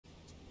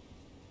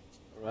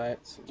Right,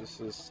 so this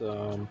is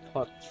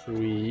part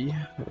 3,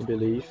 I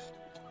believe.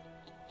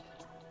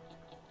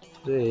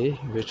 Today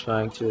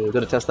we're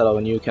gonna test out our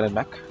new cannon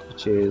mech,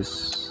 which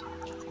is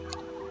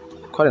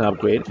quite an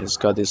upgrade. It's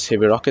got this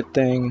heavy rocket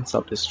thing,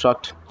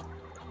 self-destruct.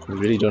 We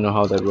really don't know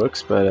how that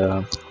works,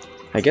 but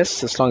I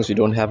guess as long as we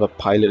don't have a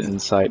pilot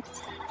inside,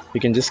 we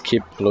can just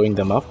keep blowing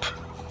them up.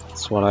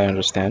 That's what I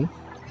understand.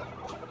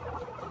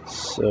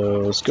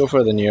 So let's go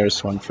for the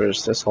nearest one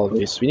first, as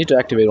always. We need to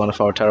activate one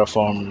of our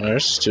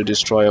terraformers to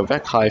destroy a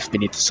Vec hive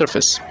beneath the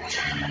surface.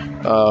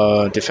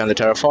 Defend the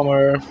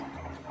terraformer.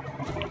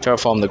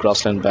 Terraform the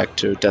grassland back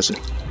to desert.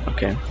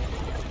 Okay.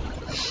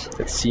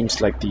 That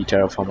seems like the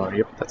terraformer.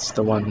 Yep, that's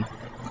the one.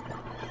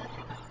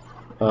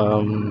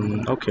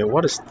 Okay,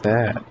 what is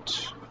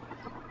that?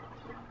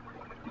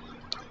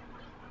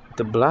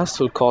 The blast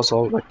will cause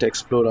all Vec to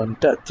explode on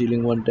death,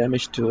 dealing 1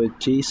 damage to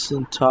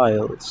adjacent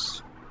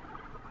tiles.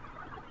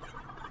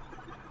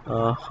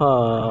 I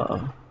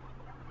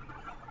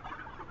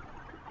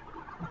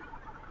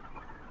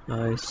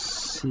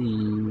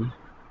see.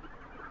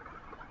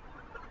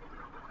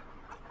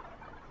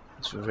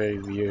 It's very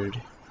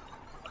weird.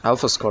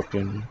 Alpha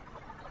Scorpion.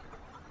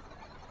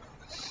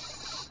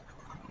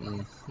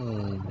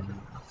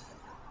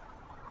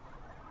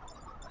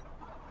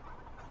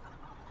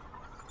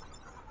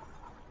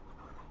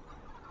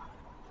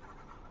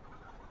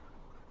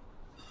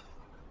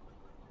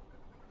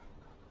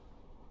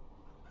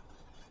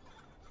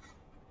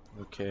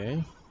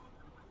 Okay.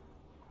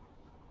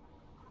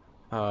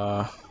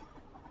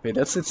 Wait,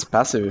 that's its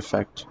passive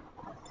effect.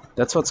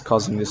 That's what's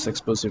causing this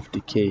explosive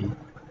decay.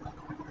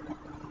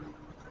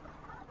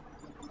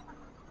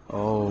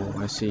 Oh,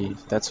 I see.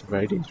 That's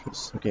very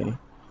dangerous. Okay.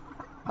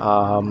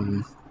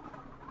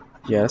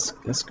 Yes,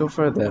 let's go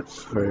for that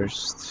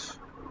first.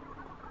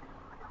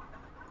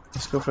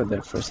 Let's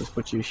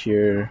put you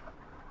here.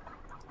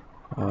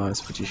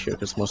 Let's put you here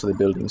because most of the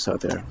buildings are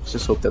there. Let's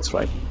just hope that's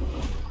right.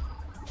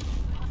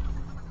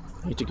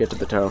 Need to get to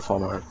the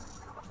terraformer.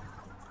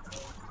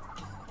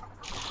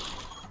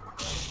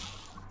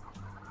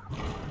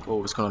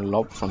 Oh, it's gonna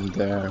lob from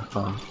there,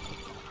 huh?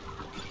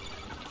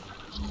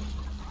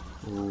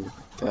 Ooh,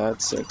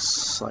 that's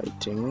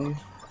exciting.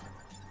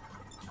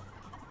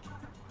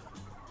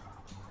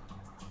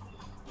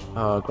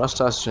 Grass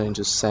tiles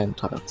changes sand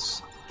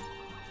tiles.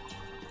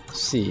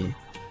 See.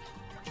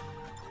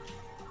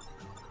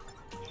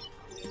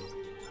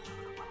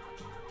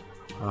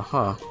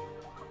 Aha.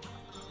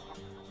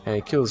 And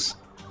it kills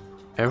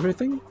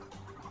everything?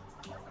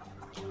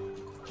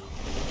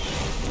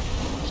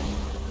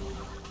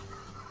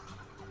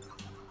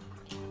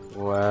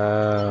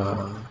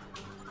 Wow.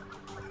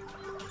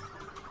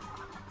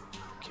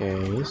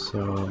 Okay,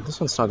 so this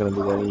one's not gonna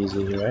be that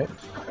easy, right?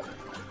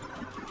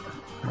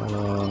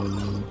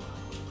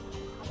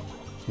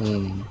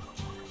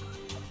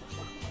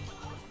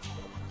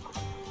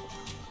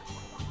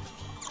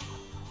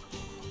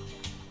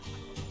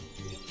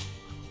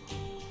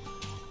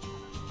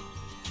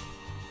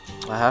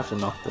 I have to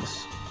knock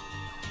this.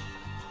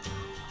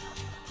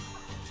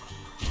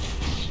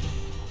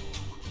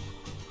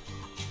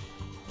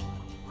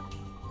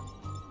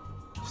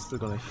 Still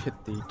gonna hit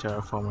the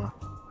terraformer.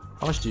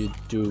 How much do you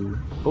do?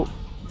 Oh,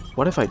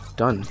 what have I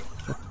done?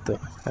 What the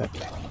heck?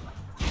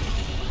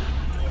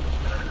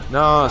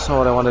 No, it's not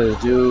what I wanted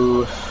to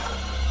do.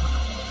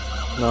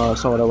 No,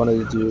 it's not what I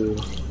wanted to do.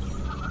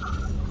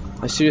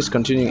 I see it's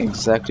continuing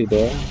exactly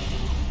there.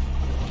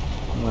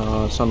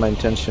 No, it's not my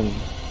intention.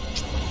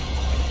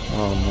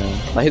 Oh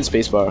man, I hit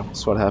spacebar.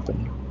 That's what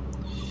happened.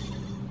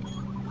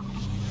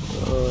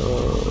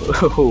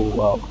 Oh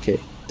wow, okay,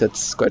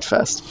 that's quite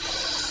fast.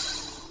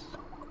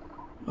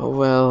 Oh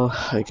well,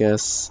 I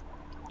guess.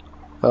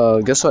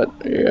 Guess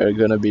what? We're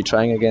gonna be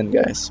trying again,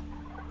 guys.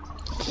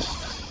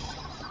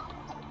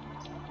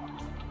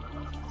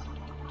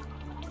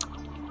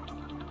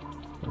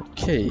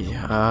 Okay,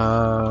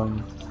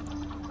 can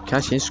I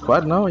change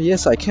squad now?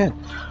 Yes, I can.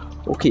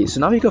 Okay, so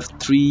now we got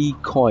 3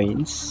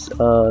 coins,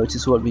 which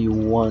is what we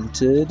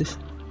wanted.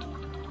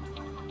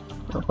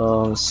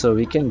 So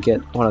we can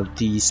get one of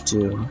these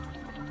two.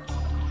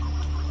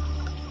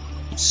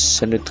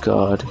 Senate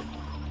guard.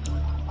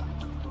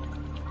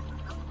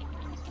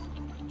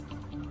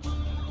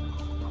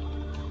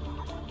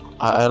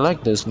 I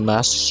like this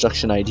mass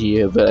destruction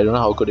idea, but I don't know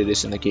how good it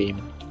is in the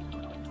game.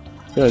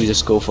 I'm gonna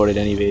just go for it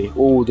anyway.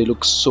 Oh, they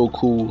look so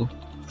cool.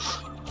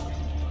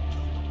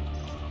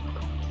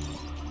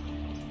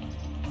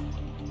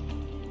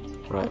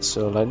 Right,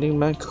 so lightning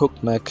mech,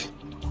 hook mech,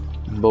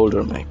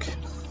 boulder mech.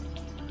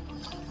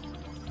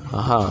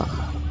 Aha.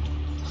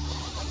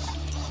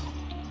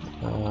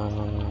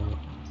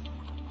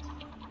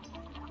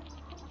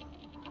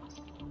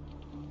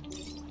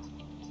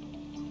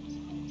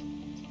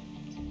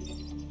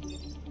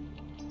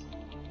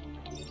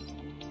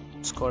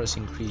 Score is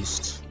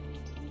increased.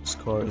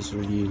 Score is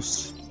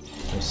reduced.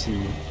 I see.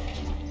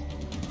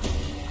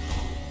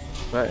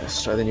 Right,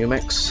 let's try the new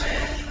mechs.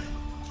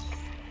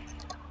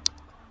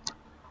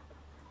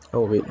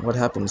 Oh wait, what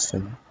happens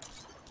then?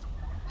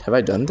 Have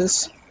I done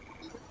this?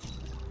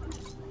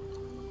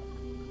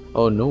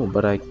 Oh no,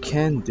 but I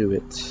can do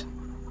it.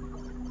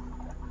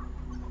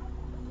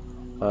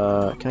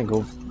 Can I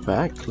go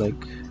back?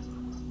 Like,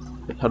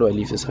 how do I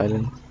leave this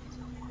island?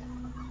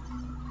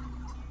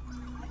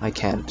 I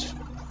can't.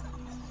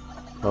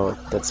 Oh,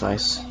 that's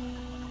nice.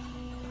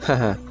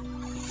 Haha.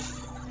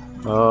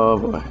 Oh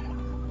boy.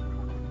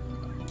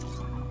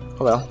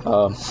 Oh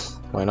well,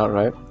 why not,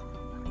 right?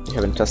 We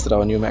haven't tested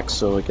our new mech,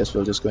 so I guess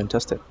we'll just go and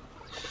test it.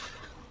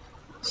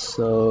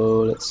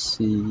 So let's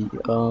see.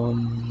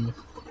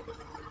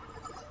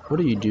 What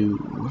do you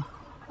do?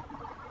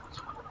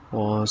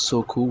 Oh,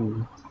 so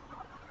cool.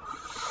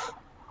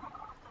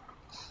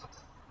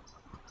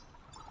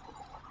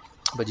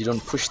 But you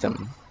don't push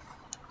them.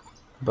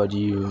 But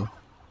you.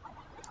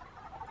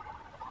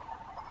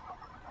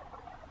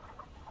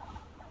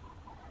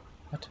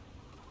 What?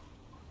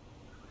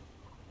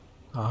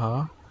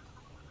 Uh-huh.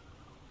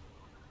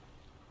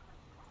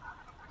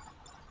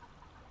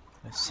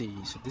 I see.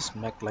 So this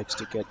mech likes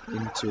to get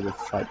into the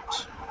fight.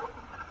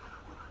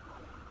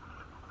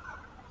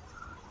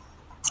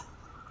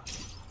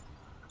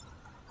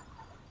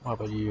 How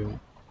about you?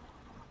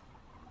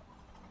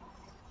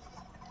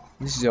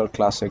 This is your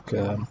classic.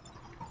 I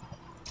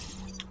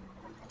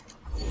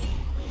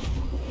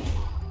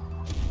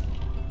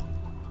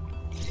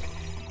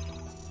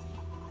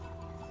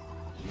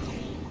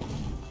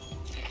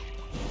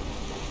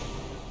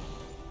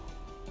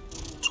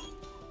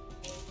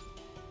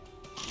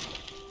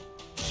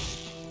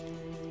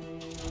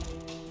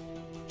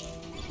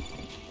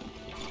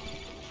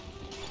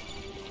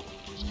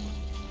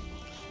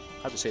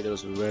have to say that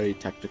was very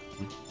tactical.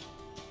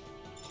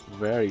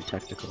 Very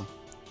tactical.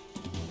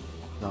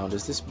 Now,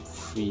 does this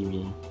free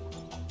me?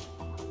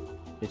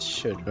 It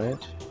should, right?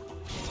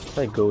 If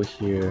I go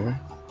here,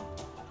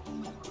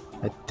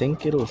 I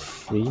think it'll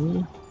free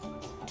me.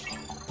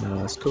 No,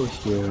 let's go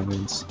here and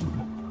then see.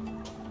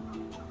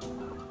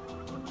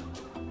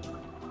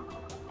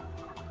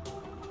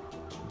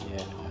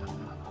 Yeah.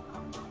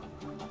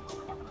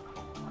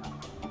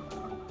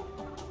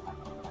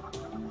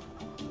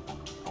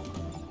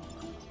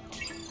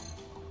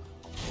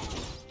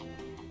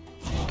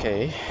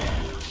 Okay.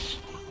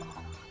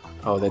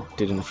 Oh, that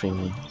didn't free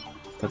me.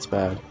 That's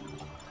bad.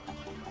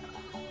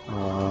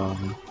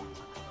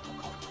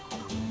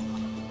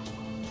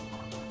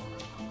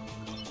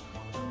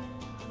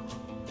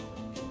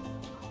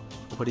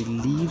 But he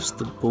leaves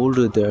the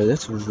boulder there.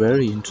 That's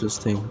very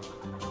interesting.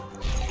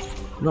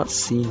 I've not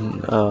seen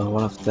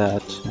one of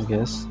that, I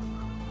guess.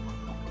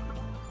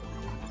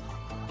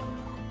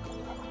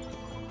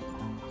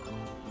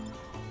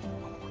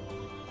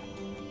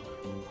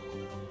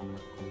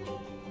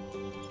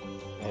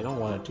 I don't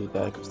want to do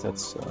that because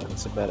that's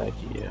a bad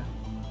idea.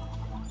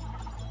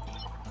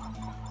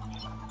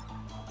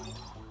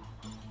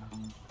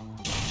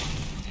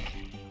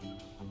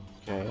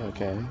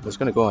 Okay. It's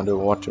gonna go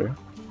underwater.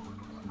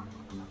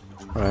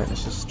 Alright,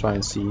 let's just try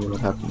and see what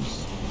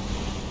happens.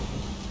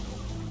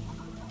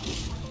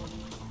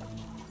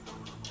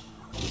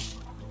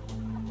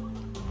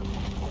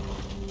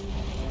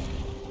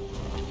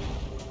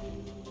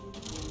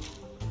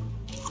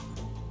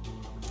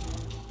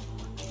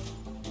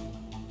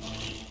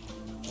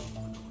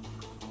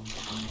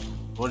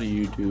 What do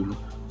you do?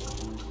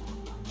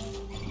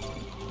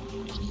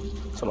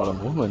 It's a lot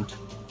of movement.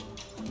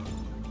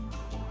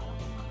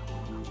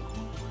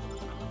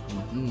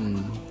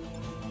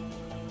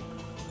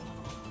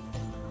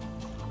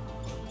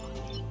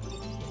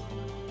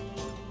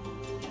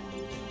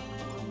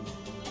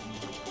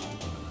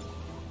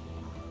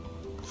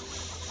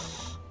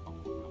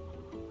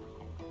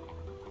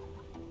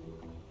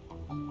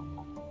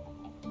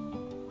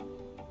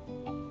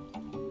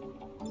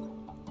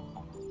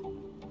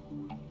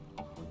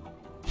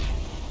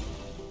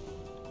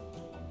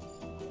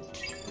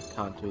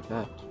 Can't do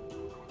that.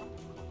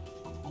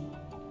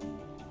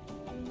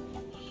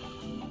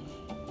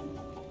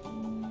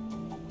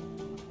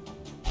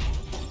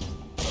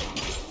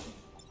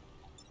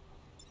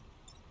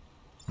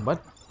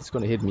 What? It's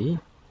gonna hit me?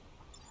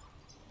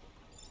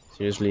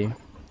 Seriously?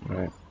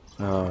 Alright.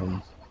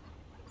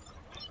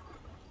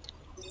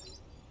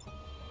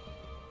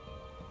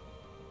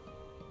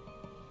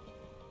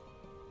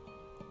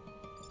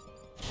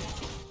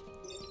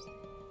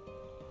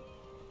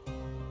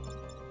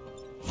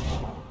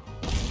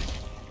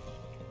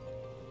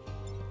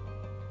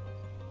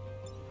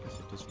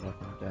 Does not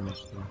have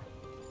damage though.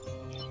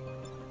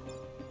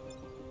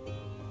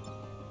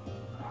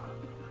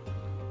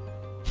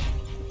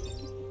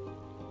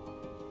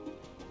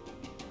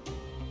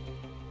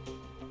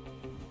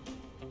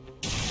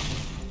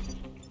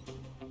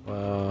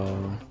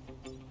 Wow.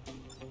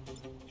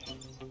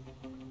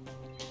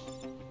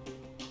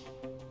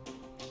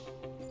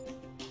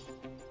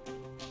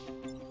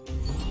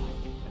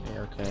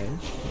 Okay.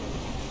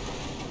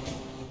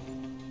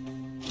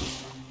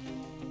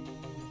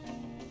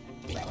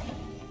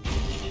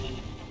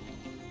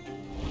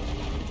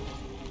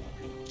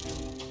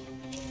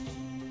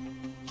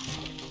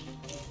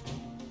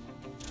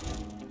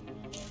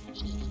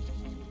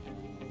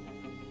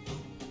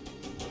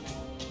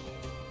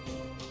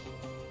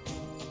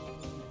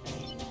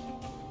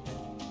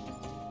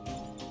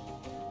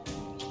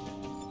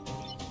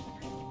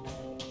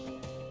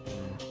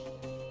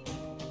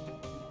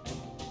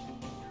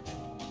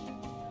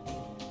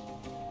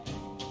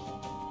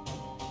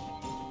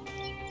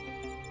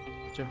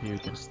 Which of you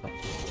can stop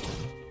this?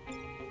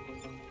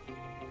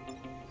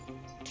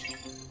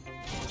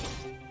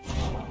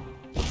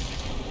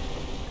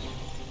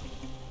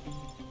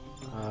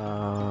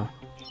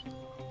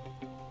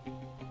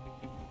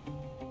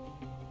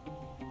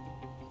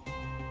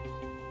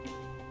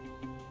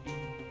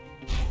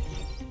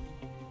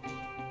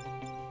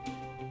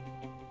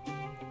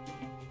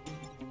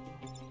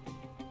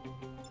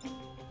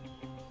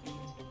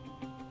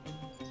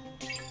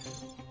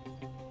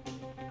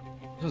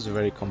 This is a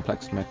very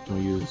complex mech to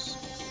use,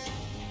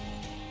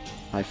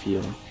 I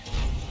feel.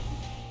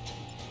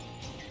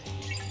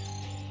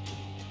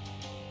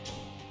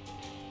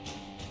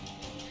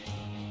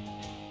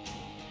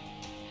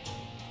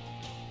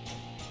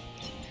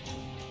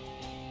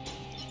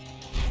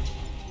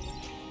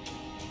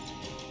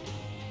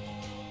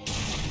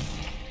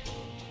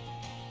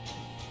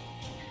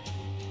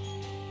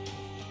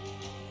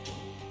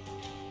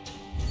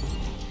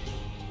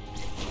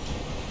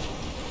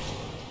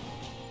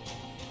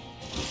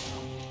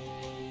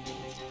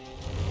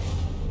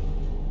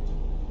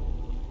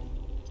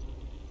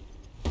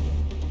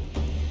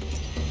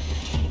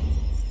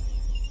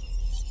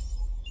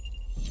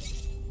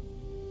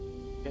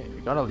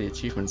 We got all the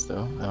achievements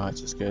though,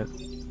 which is good.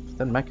 But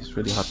that mech is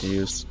really hard to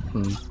use.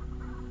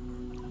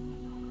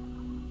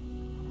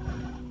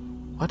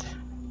 What?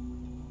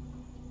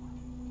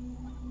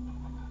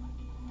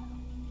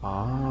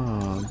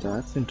 Ah,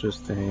 that's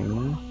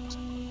interesting.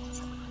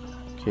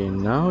 Okay,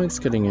 now it's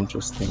getting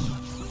interesting.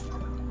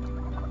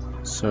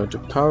 So to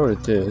power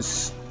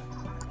this,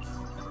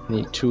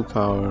 need 2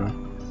 power.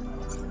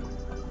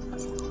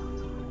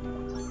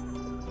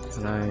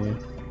 Can I...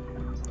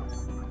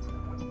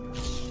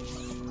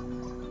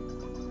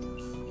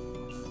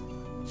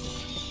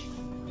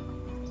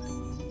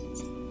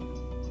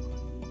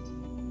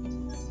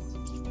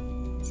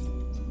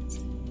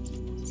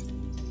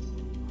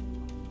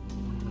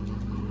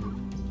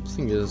 This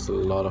thing uses a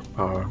lot of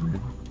power.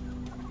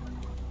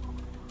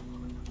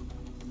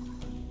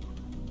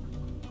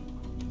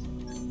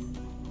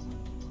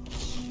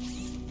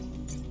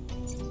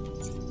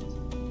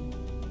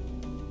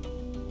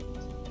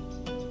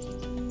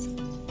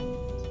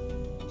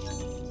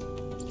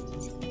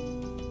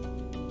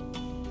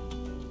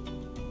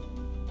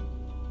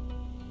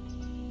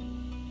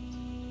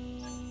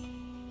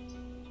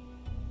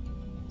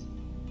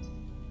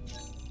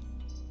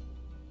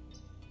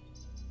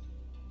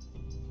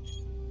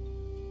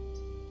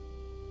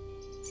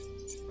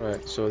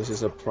 Right, so this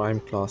is a prime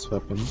class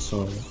weapon,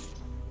 so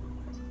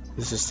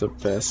this is the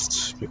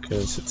best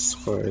because it's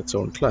for its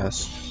own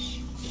class.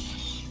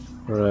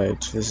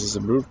 Right, this is a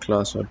brute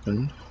class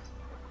weapon.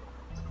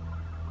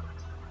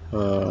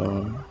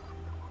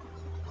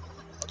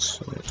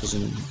 So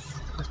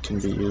it can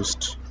be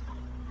used.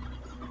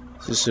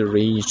 This is a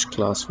rage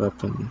class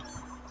weapon.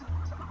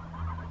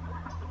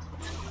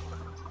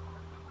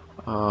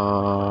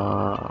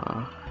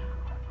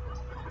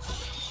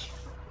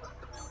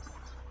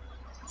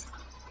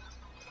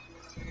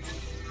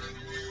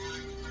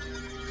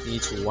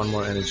 Needs 1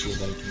 more energy,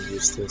 then can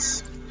use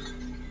this.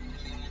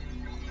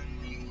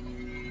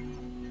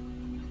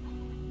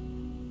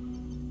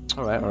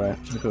 Alright,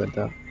 we'll go with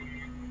that.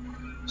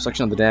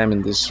 Destruction of the dam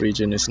in this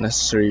region is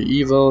necessary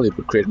evil. It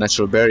would create a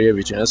natural barrier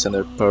between us and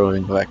the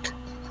burrowing wreck.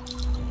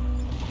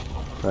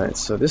 Right,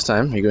 so this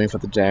time we're going for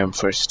the dam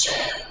first.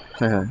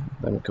 Then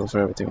we'll go for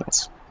everything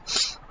else.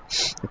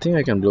 I think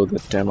I can blow the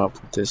dam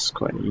up with this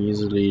quite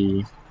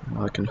easily.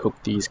 I can hook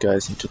these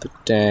guys into the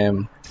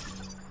dam.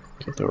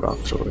 Get the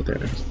rocks over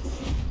there.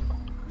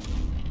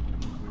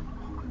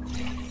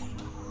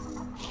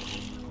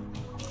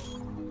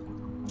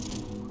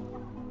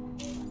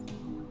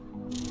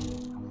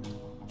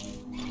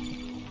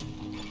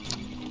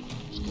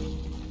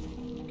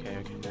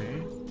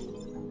 Okay.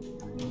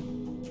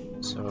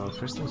 So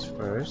first things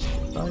first,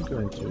 if I go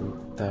into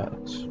that,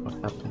 what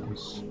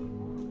happens?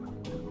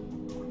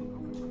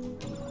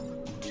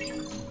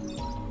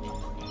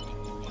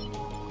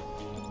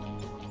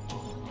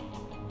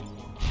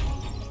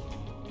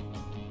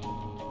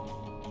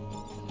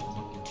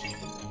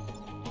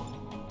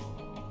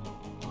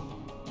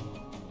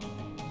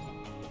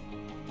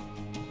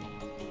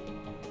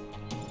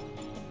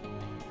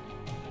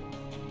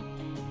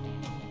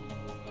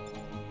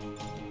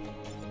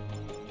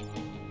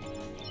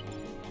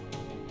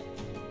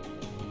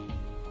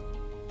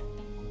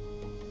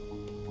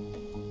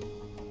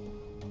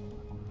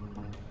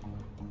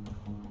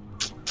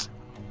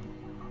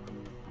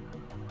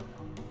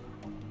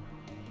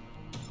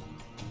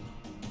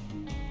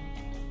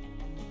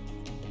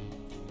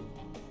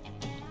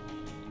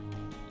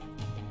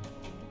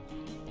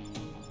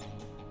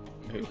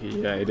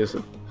 Yeah, it is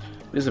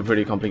a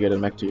pretty complicated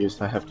mech to use,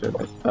 I have to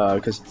admit,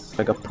 because it's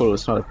like a pull,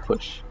 it's not a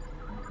push,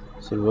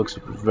 so it works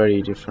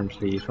very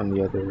differently from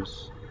the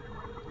others.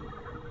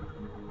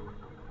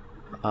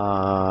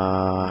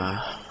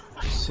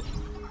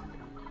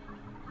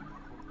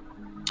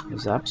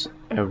 Zaps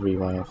every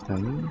one of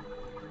them.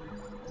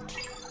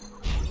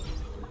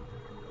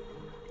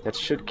 That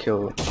should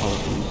kill all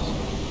of these.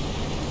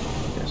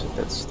 Yes, it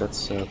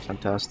That's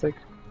fantastic.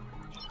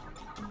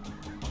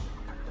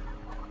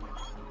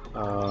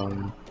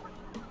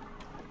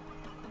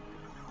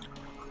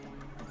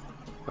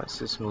 Let's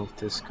just move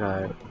this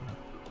guy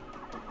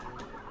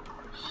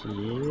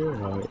here.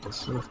 No,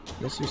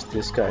 let's use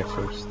this guy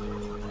first.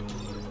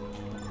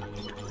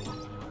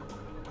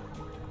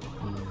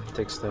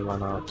 Takes the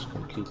one out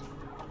completely.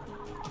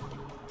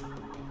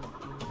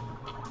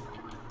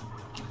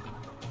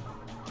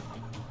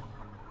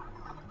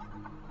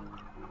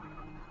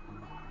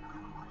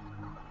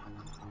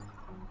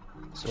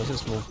 So let's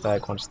just move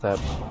back one step.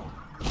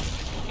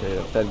 Get rid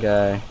of that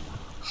guy.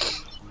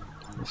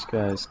 This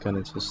guy is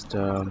gonna just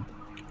okay,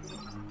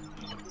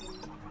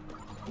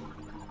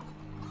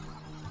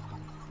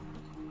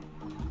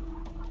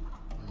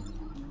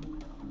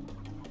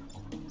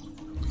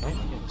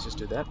 yeah, let's just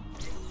do that.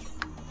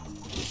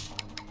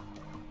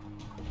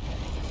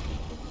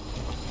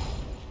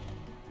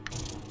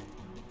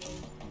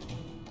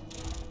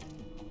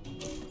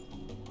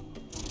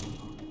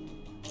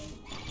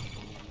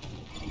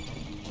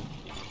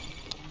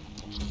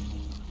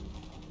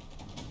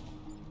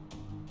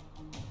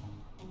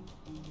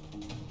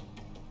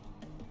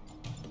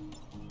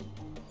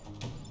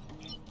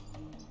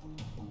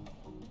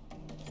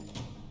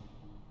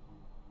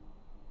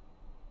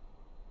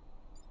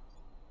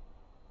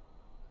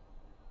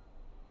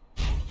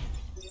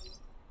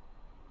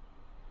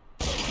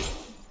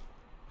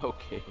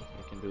 Okay,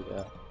 I can do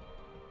that.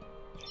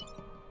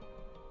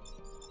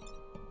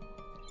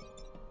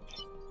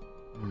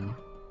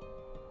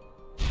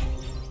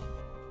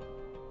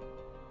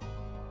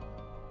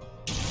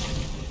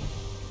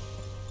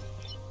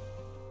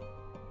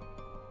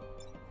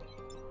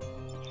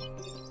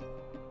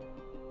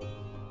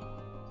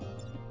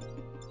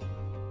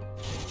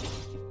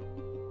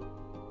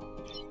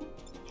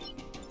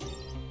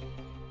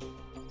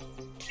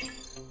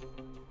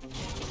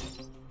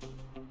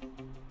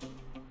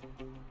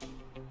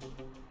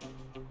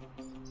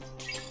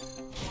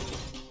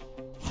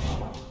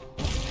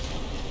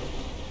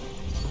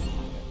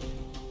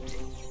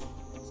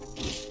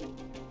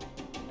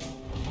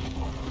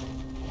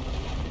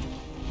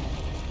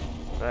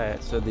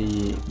 Right, so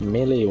the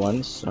melee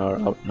ones are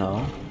out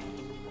now.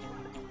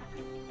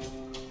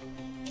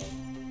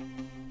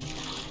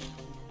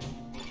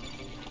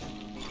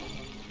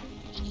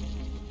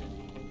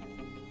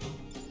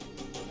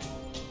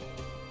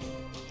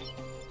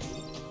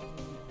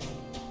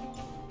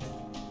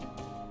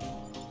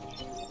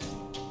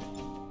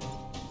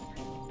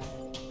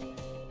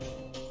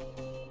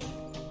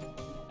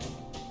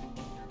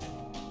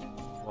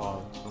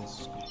 Wow, this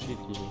one's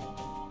completely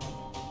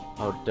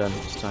outdone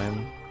this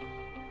time.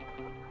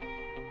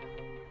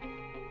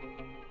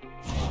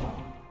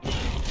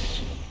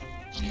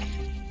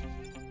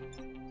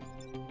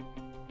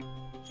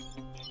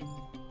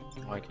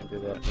 I can do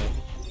that, right?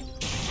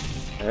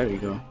 There we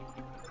go.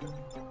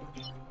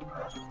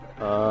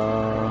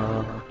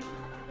 Oh.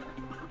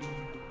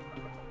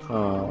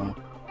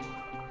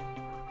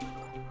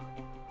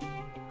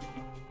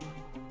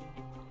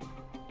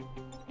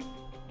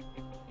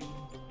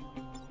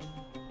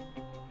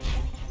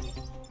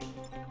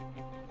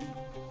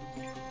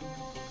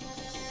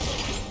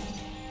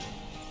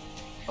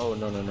 Oh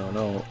no no no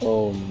no!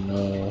 Oh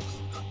no!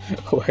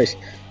 why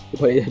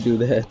did I do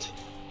that?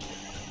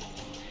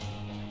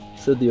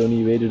 Is that the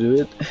only way to do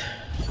it?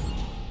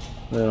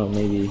 Well,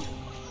 maybe.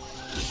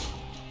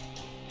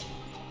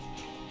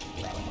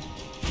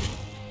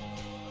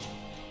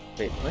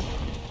 Wait, what?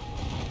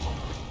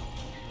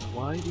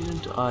 Why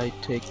didn't I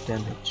take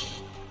damage?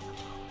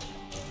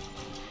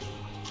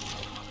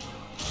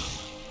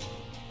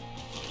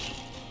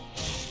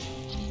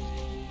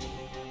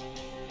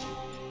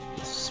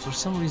 For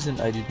some reason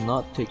I did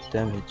not take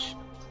damage.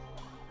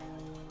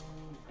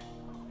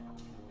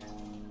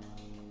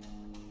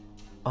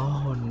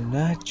 Oh,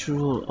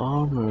 natural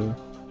armor.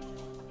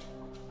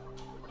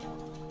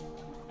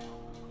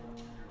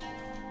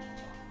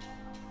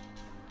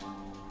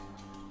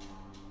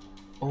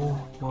 Oh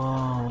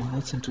wow,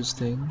 that's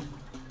interesting.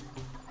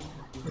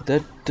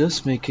 That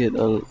does make it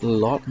a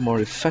lot more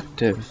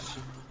effective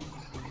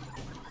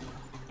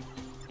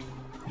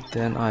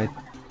than I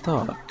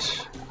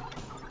thought.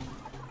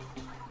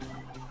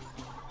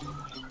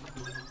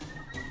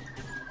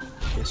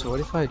 Okay, so what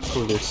if I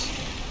pull this?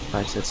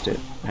 Nice, that's it.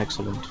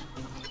 Excellent.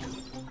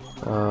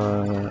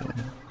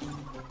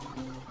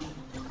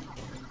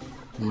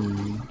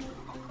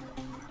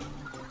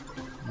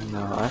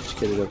 No, I have to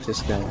get rid of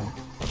this guy.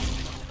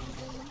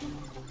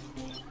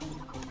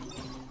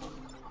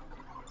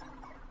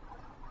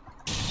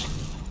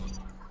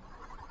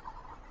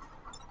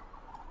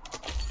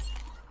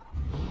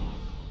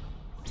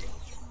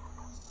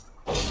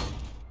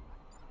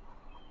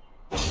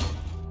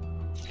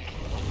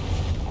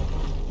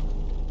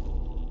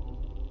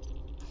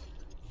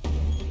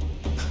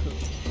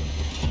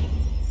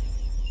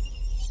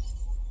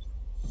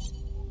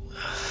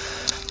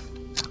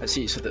 I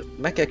see, so the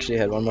mech actually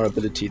had one more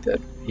ability that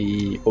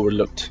he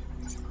overlooked,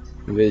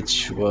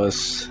 which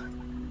was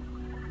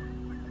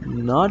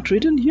not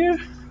written here.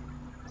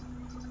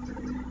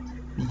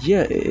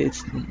 Yeah,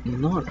 it's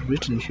not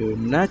written here.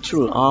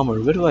 Natural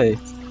armor. Where do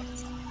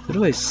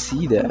I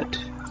see that?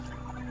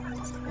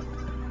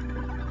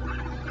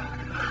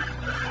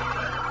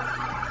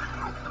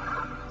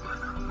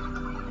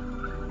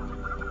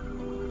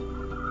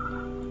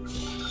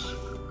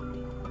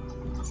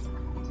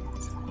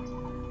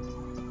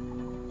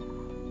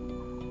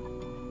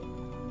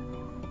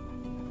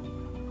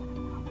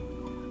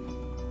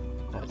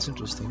 That's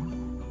interesting.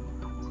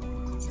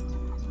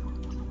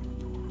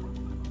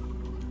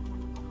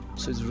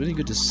 So it's really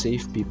good to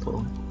save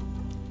people.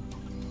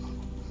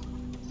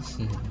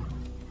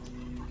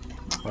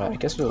 Alright, I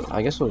guess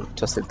we'll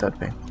test it that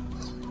way.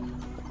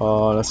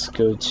 Let's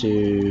go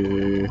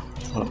to.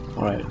 Oh,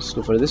 alright, let's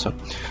go for this one.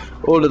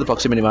 All of the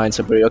proximity mines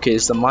are buried. Okay,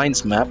 it's the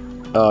mines map.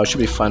 Should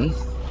be fun.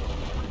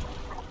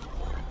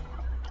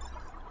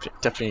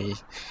 Definitely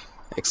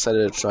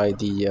excited to try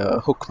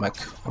the hook mech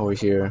over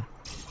here.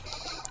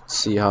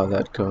 See how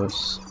that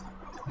goes.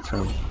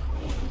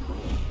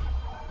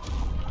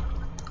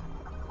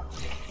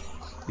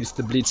 It's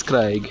the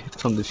Blitzkrieg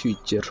from the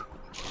future.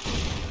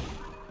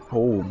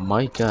 Oh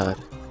my god.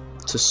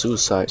 It's a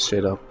suicide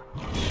straight up.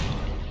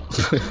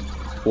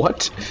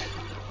 What?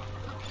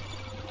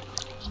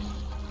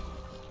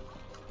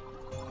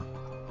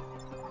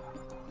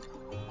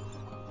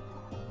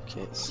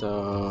 Okay,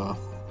 so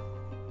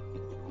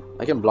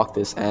I can block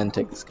this and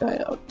take this guy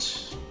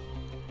out.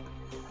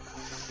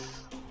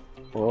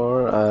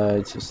 Or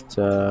I just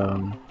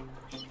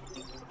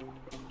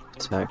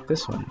attack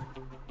this one.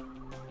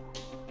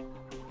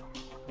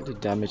 Did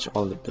it damage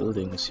all the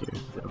buildings here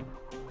though?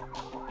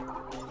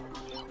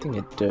 I think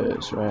it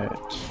does, right?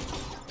 Let's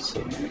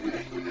see.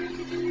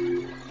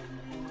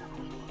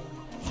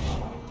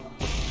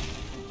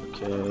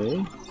 Okay.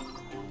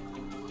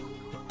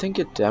 I think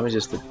it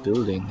damages the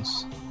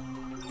buildings.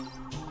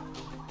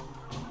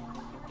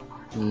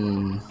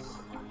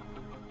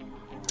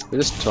 We'll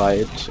just try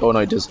it. Oh no,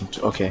 it doesn't.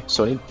 Okay,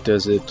 so it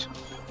does it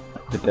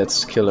with that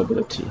skill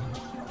ability.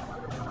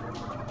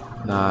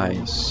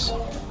 Nice.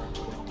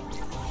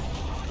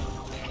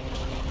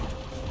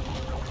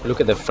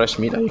 Look at the fresh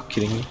meat, are you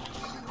kidding me?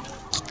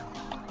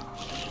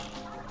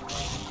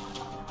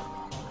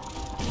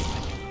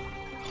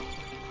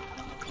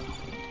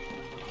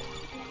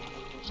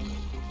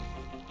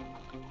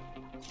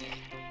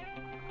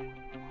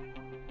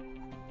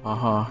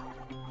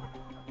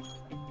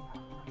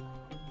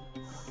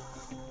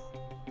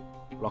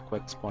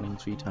 Blockwork spawning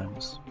 3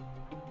 times.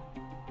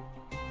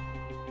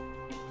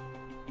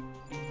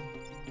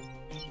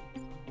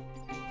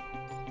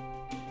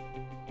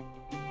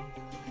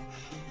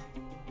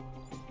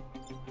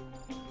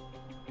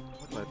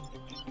 But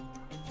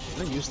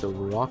can I use the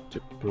rock to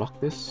block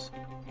this?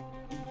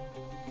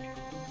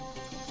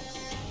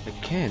 I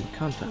can,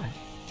 can't I?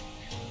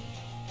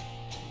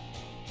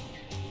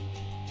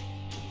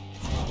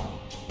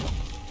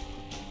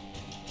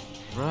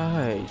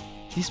 Right,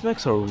 these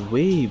mechs are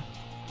way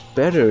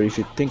better if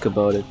you think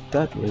about it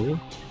that way.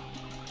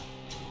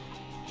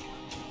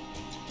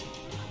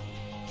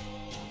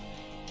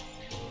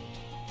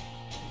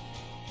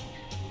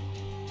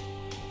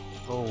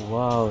 Oh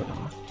wow,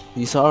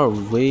 these are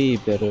way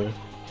better.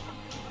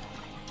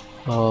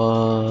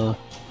 Not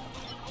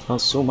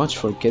so much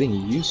for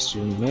getting used to,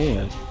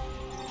 man.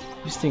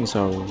 These things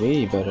are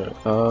way better.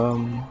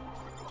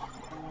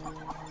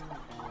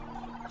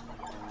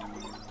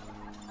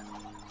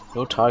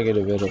 No target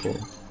available.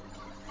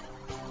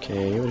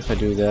 Okay, what if I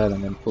do that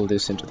and then pull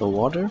this into the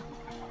water?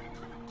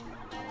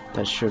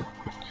 That should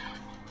work.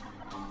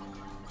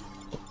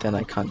 But then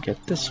I can't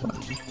get this one.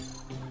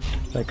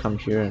 If I come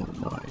here and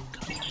no, I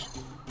can't.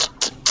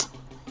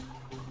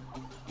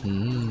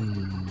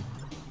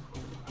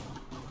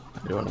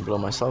 I don't want to blow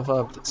myself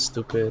up, that's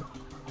stupid.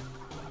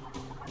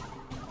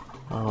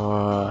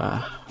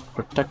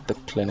 Protect the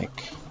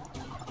clinic.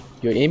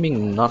 You're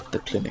aiming not the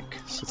clinic,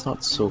 so it's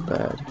not so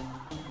bad.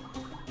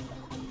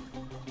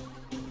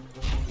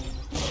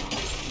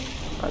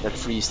 That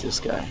frees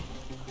this guy.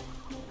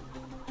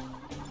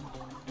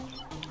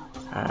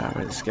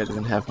 This guy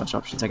doesn't have much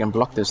options. I can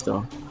block this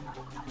though.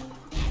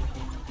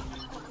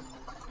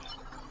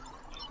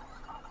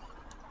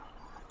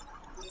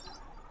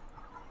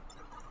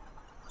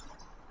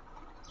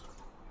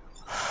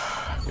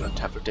 You don't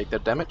have to take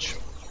that damage.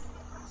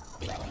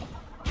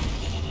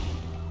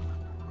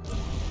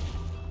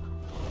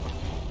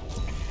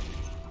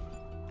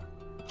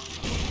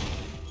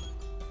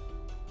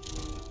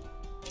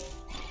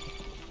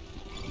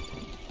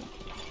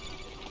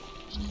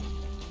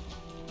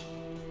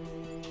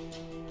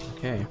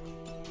 Okay.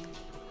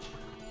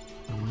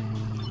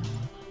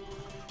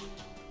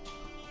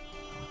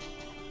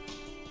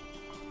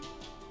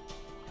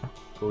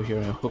 Go here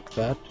and hook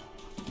that.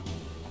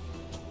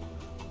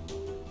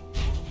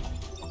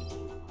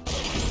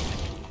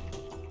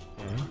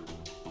 Okay.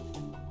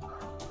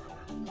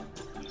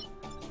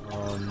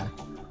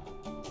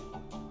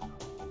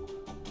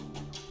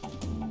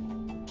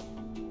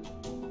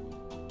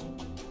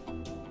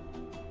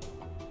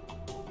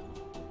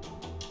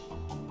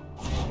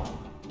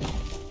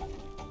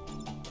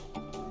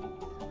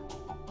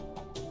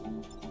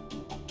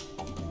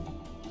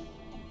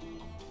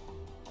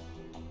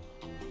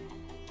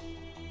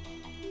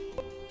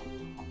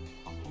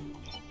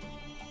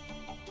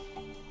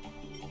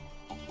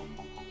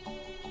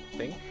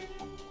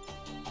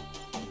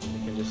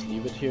 just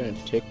leave it here and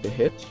take the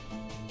hit.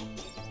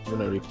 I'm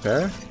gonna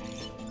repair.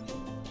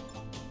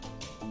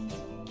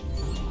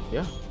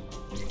 Yeah.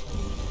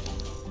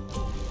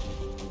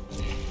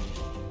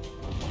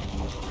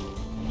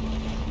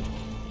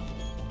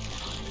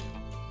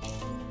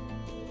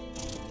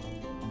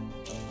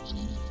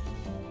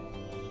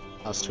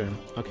 Last turn.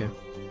 Okay.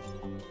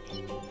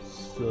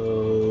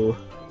 So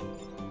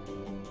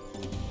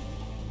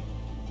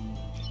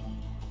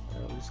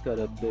we just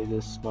gotta play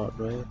this smart,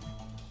 right?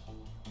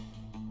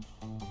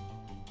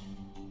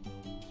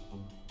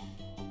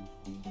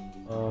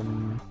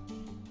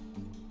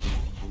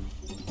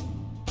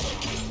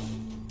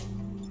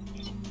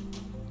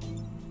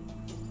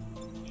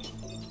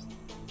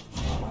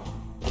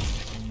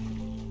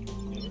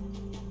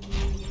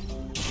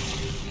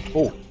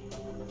 Oh,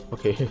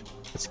 okay,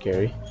 that's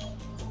scary.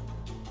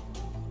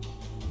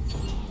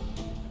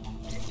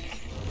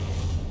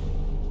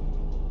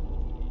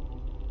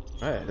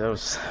 Alright, that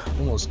was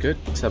almost good,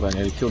 except I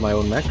need to kill my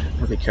own mech.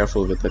 I'll be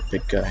careful with that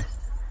big guy.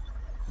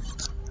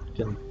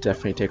 Can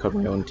definitely take out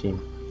my own team.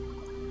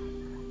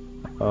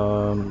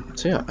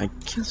 So yeah, I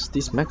guess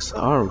these mechs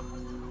are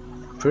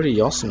pretty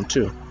awesome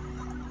too.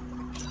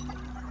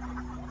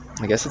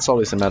 I guess it's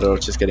always a matter of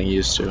just getting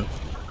used to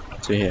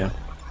here.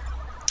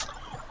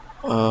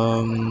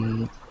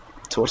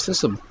 So what's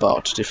this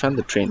about? Defend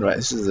the train, right?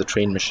 This is a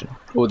train mission.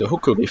 Oh, the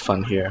hook will be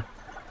fun here.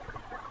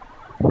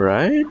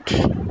 Right?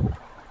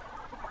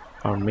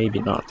 Or maybe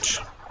not.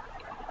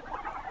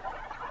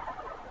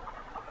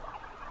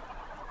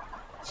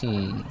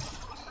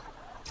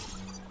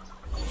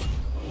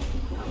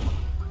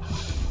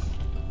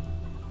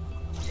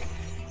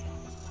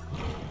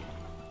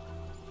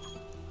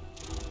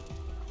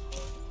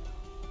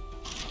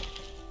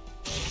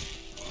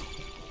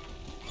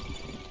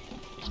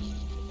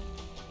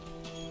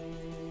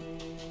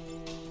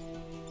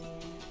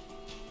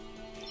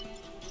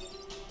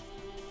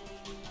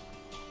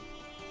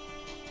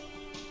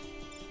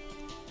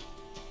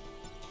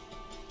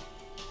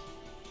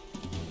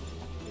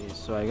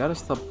 So I gotta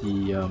stop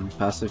the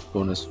passive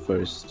bonus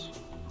first.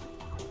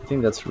 I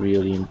think that's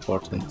really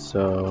important.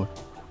 So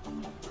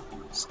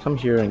just come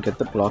here and get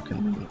the block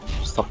and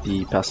stop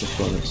the passive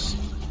bonus.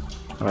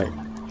 Alright.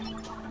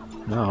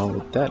 Now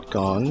with that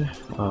gone,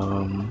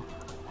 oh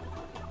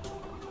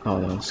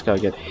no, this guy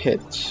get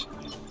hit.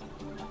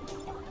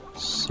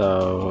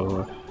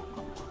 So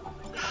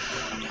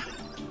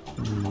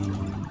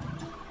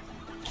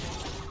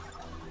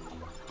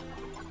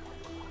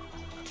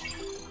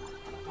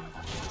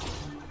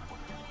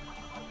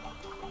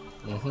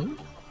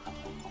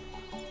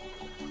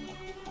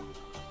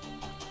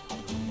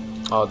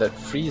oh, that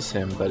frees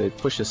him, but it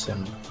pushes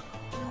him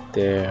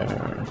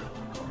there.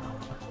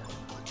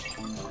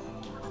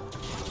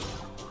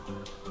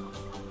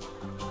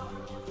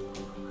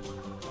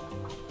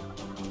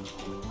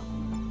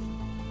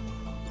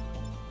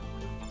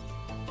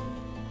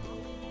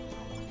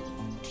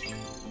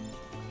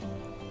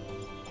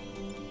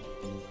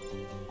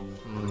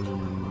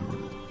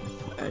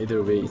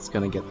 Either way, it's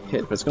gonna get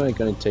hit, but it's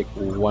gonna take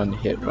one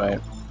hit, right?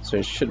 So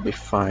it should be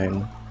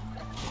fine.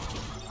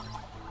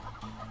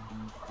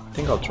 I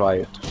think I'll try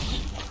it.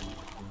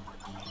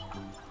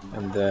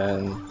 And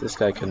then this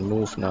guy can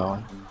move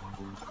now.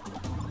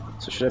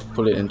 So should I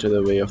pull it into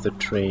the way of the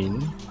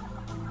train?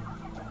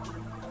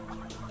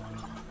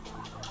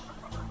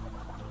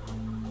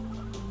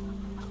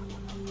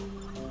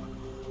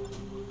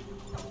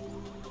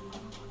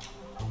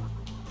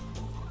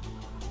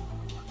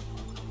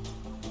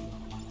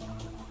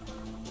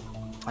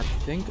 I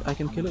think I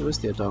can kill it with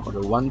the attack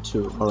order.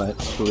 1-2. Alright,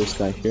 let's pull this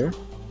guy here.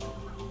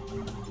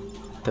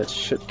 That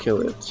should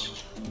kill it.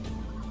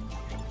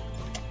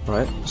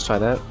 Alright, let's try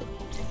that.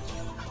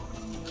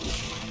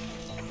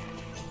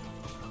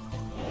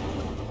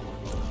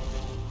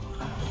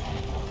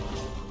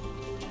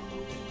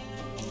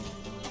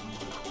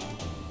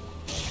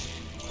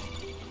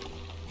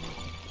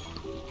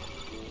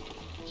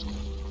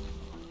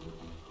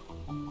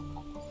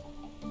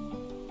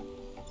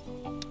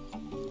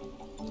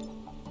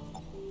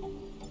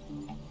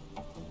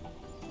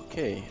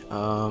 Okay,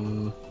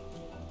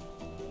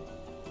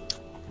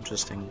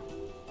 interesting.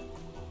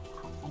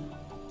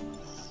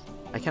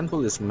 I can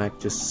pull this mech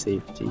to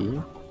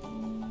safety.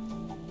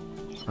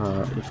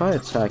 If I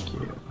attack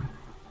you,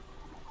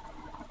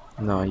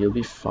 no, you'll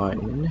be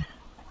fine.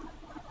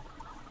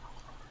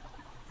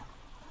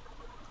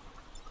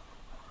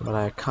 But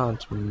I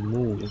can't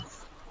move.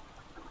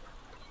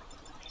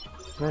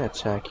 Can I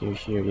attack you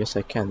here? Yes,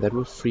 I can. That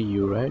will free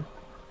you, right?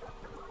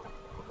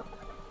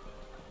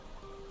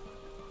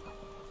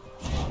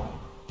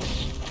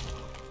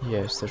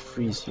 Yes, that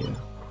frees you.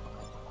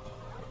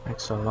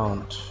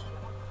 Excellent.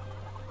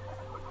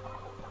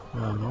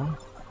 No.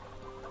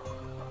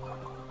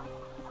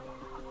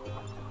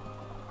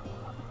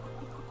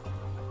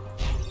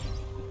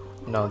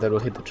 No, that will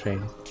hit the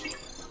train.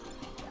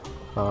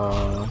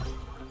 I'll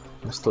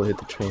still hit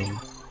the train.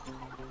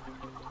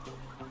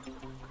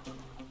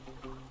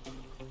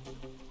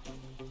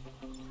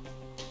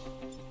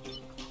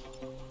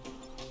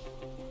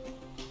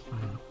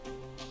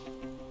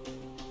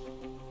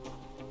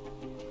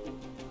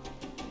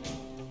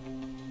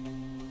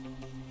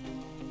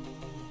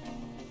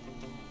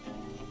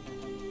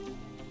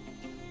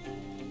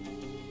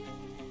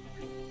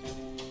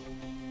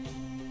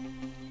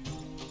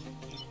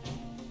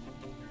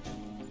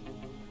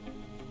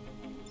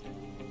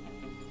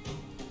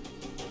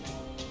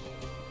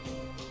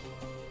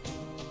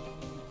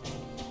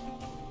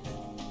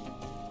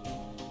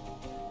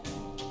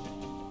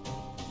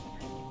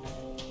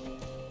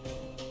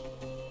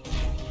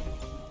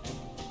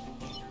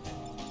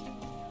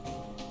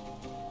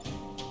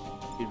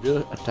 do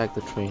attack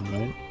the train,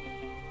 right?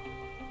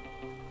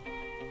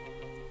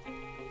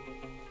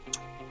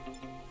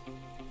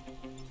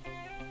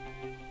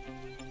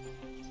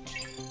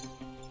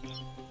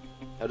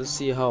 I have to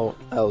see how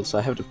else.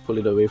 I have to pull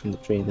it away from the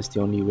train. That's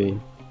the only way.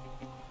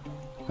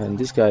 And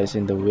this guy is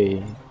in the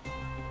way.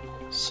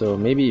 So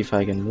maybe if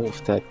I can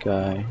move that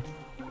guy.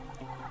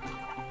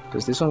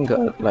 Because this one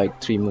got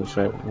like 3 moves,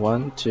 right?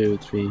 1, 2,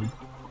 3.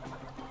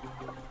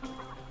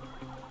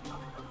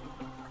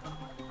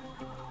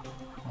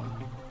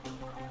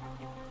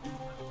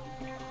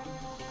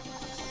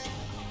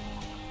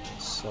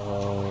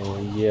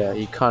 So yeah,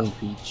 he can't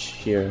reach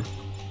here.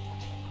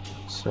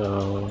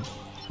 So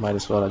might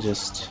as well I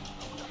just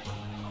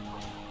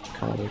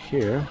come over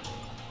here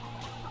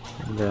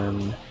and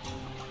then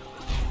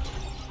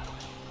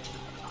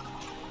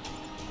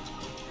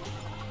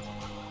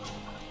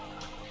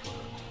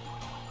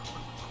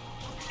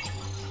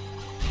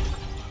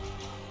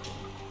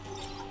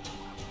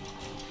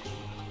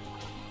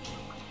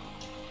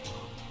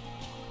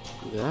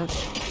do that,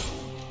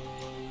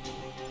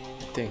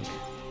 I think.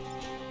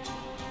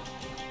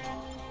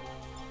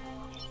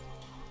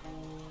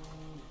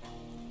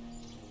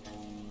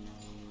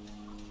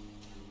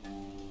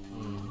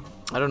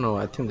 I don't know,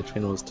 I think the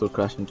train will still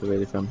crash into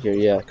it if I'm here.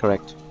 Yeah,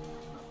 correct.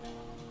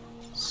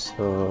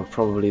 So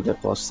probably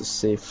that was the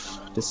safe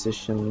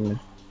decision.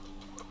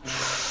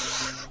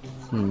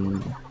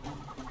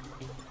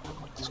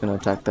 Just gonna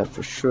attack that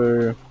for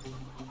sure.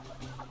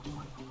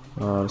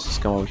 Let's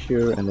just come over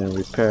here and then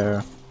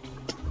repair.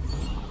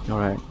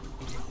 Alright.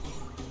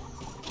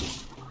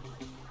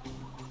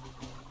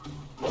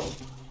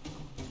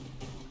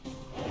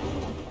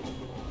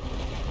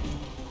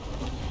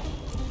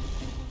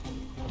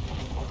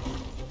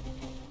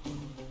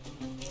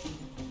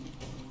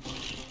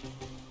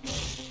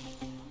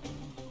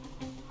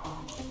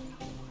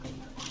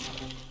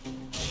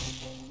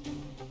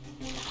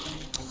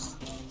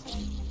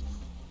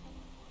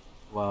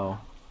 Wow.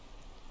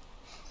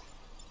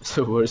 It's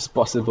the worst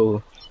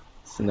possible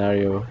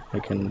scenario I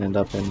can end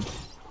up in.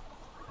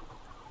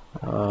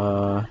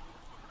 What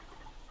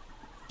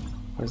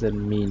does that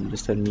mean?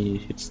 Does that mean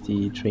it hits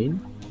the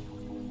train?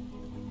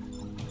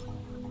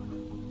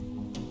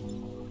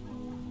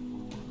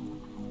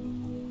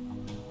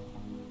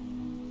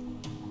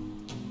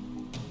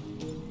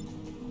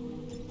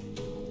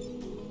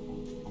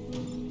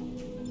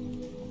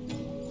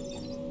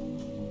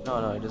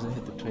 No, it doesn't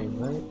hit the train,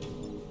 right?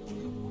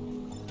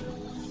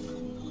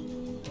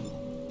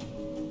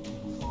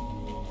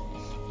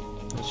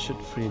 I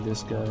should free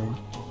this guy.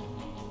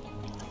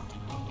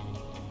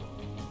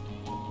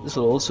 This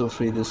will also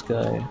free this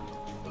guy,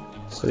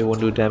 so he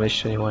won't do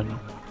damage to anyone.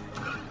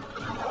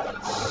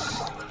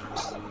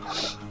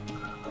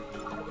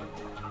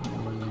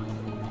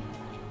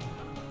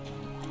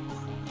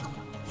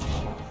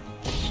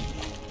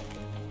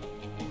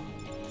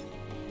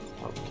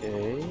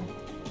 Okay.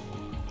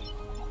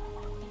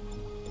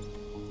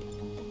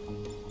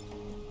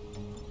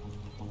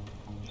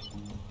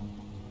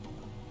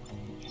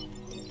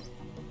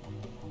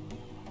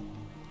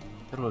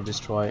 That will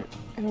destroy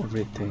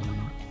everything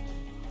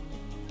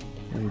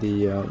in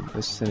the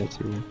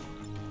vicinity.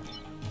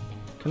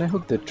 Can I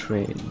hook the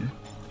train?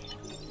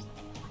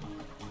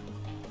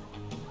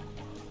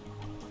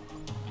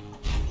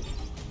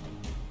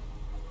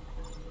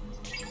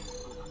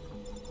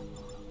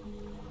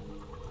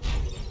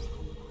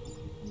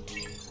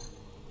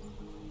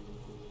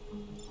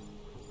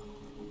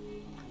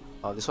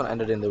 Oh, this one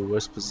ended in the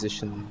worst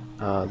position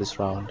this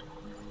round.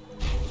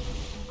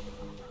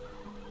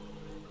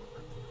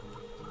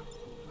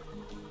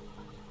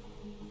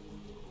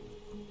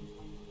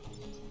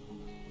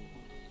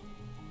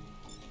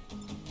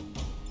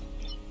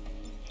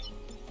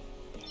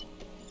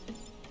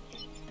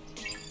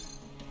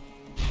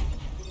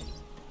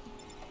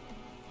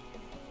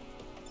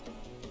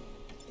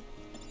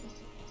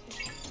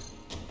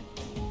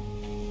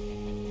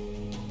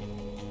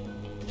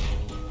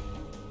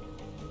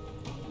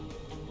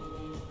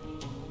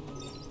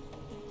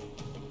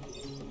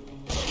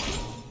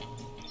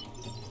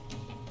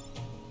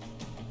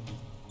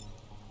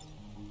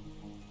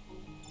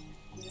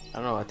 I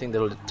don't know, I think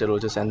that'll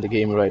just end the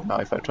game right now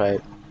if I try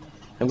it.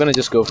 I'm gonna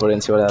just go for it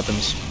and see what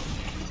happens.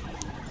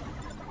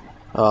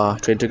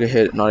 Train took a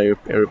hit, not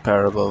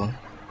irreparable.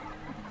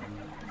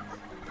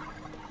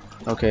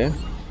 Okay.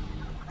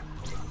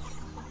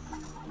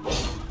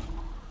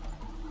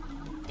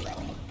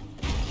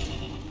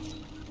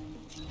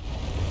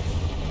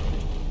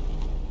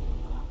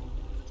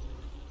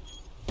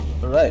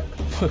 Alright.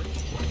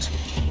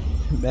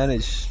 What?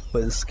 Managed by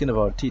the skin of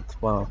our teeth,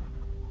 wow.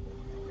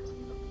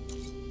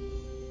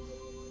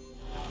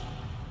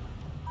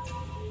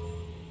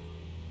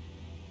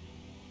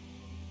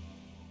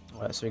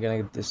 Alright, so we're gonna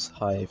get this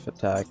hive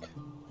attack.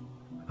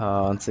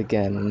 Once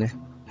again,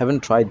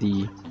 haven't tried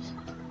the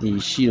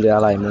shield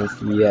ally move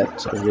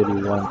yet. I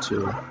really want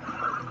to.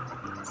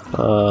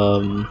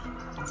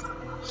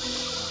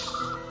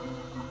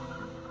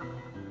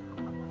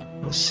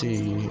 Let's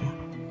see.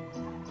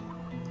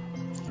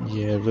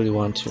 Yeah, I really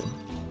want to.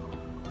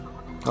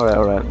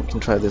 Alright, we can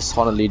try this.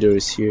 Hornet leader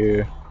is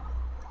here.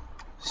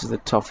 This is the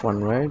tough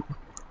one, right?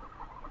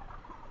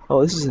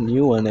 Oh, this is a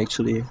new one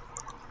actually.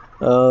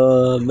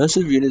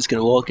 Massive units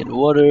can walk in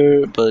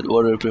water, but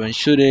water prevents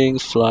shooting.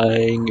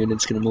 Flying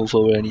units can move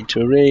over any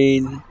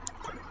terrain.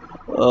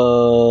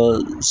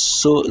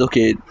 So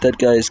okay, that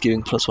guy is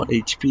giving +1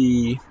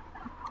 HP.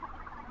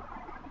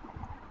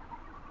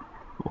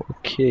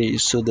 Okay,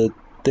 so the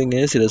thing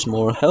is, it has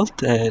more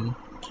health and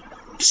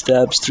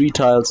stabs 3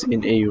 tiles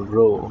in a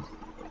row.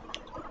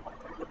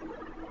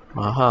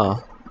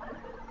 Aha.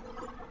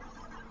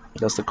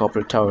 That's the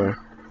corporate tower.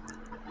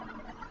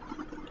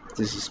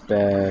 This is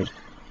bad.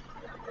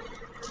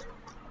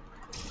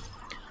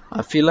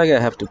 I feel like I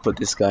have to put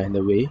this guy in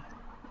the way,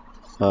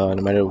 no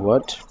matter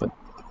what, but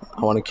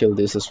I want to kill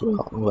this as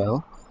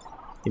well.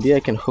 Maybe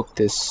I can hook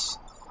this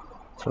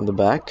from the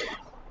back.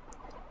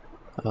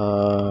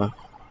 I'm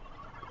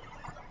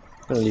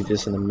gonna leave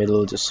this in the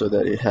middle just so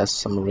that it has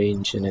some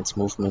range in its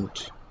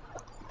movement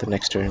the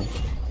next turn.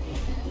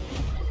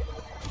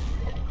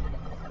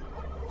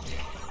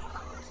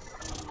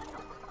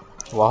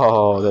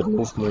 Wow, that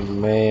movement,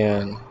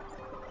 man.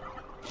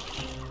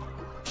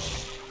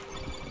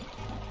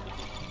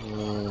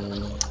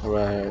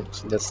 Right,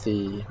 that's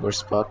the worst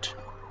spot.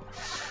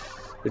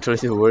 Literally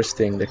the worst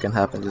thing that can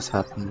happen just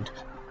happened.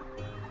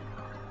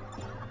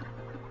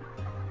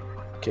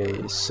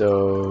 Okay,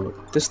 so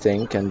this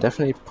thing can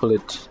definitely pull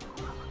it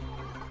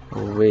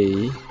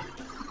away,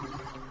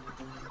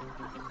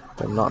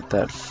 but not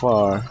that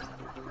far.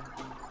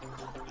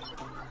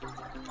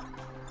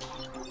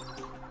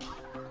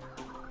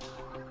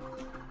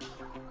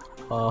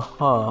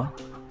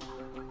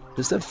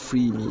 Does that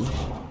free me?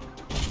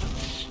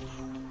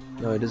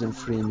 No, it doesn't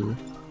free me.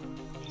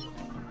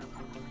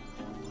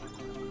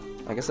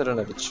 I guess I don't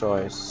have a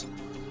choice.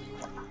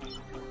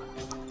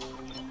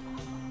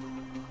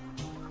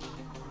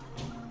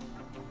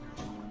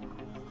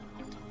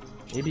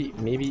 Maybe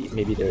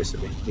there is a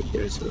way. Maybe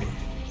there is a way.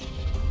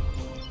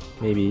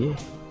 Maybe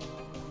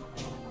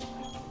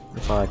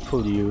if I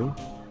pull you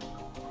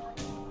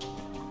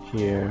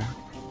here.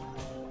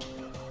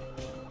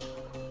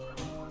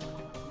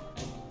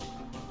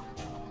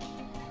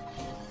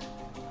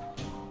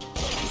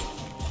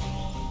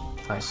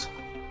 Nice.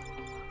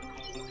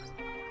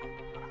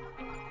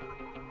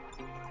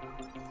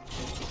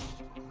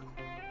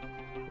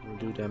 We'll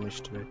do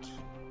damage to it.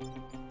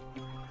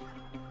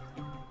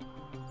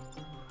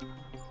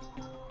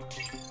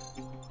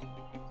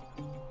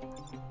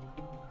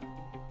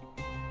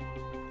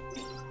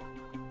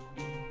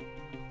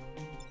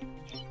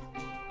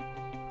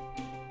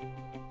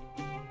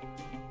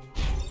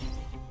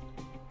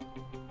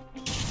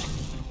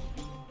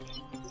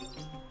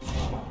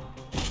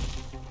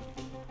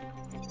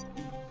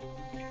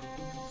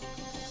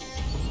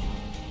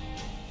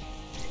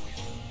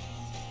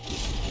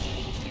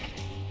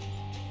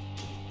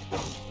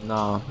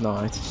 No,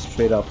 it's a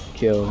straight up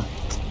kill.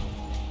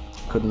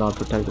 Could not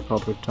protect the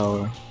corporate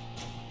tower.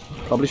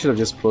 Probably should have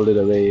just pulled it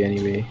away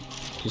anyway.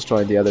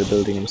 Destroyed the other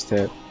building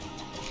instead.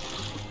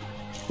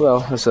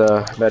 Well, that's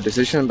a bad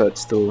decision, but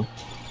still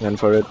went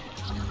for it.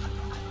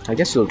 I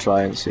guess we'll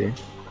try and see.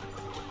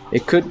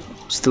 It could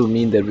still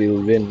mean that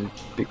we'll win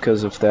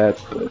because of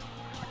that, but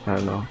I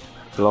don't know.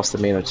 We lost the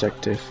main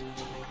objective.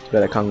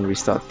 But I can't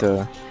restart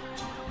the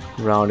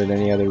round in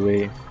any other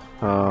way.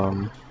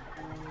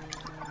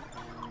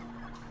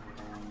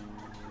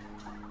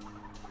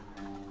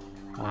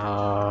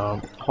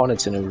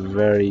 Hornet's in a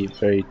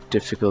very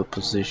difficult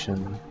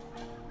position.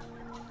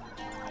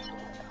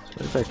 So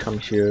if I come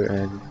here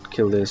and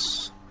kill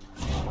this,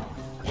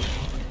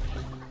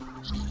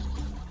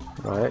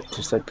 right?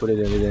 Does that put it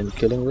within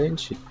killing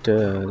range? It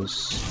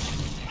does.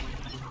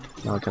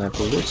 Now can I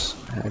pull this?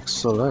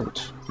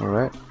 Excellent.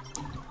 Alright.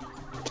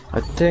 I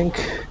think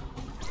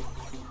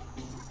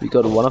we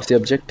got one of the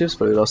objectives,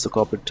 but we lost the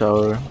corporate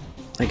tower.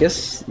 I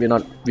guess we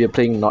are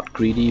playing not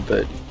greedy,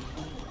 but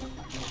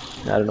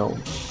I don't know.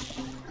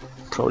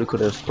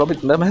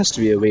 There has to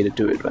be a way to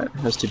do it, right?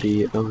 There has to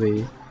be a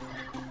way,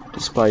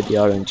 despite the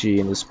RNG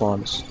in the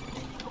spawns.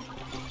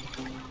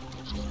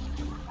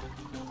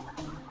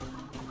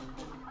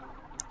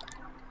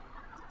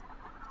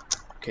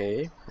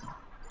 Okay.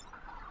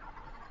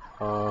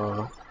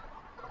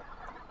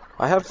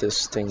 I have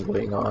this thing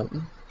going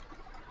on.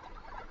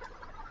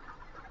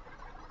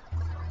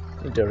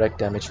 Direct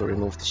damage will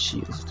remove the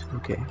shield.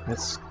 Okay,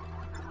 let's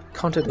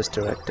counter this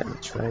direct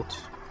damage, right?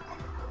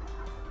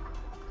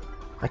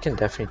 I can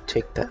definitely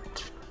take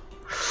that.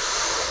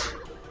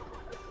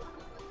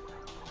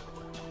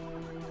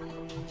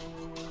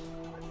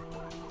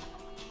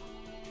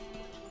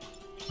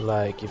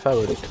 Like, if I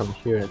were to come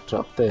here and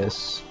drop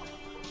this,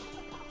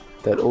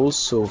 that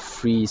also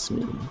frees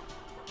me.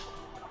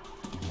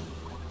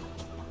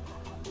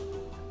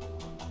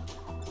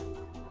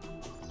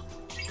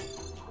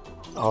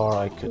 Or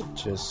I could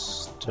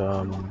just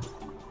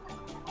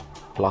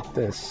block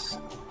this.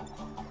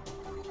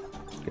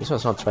 This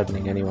one's not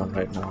threatening anyone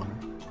right now.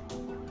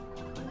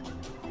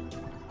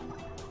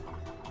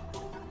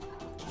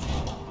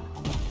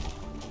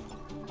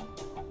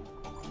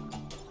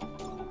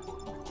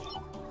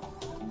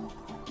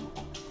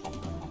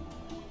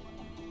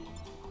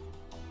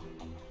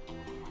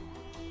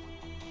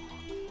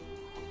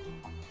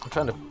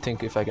 trying to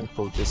think if I can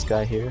pull this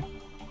guy here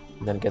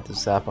and then get the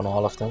zap on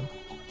all of them,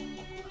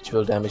 which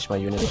will damage my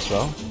unit as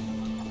well.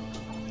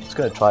 Just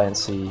gonna try and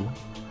see.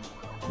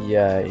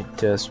 Yeah, it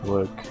does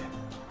work.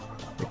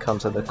 It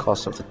comes at the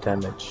cost of the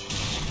damage.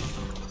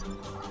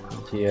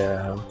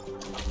 Yeah.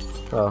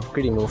 Well,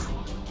 greedy move.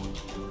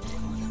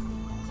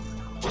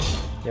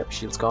 Yep,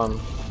 shield's gone.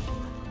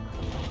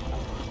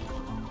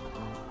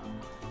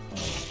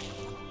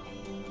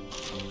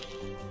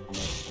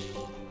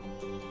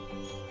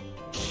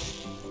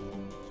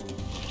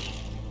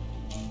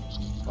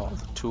 Oh,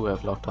 the two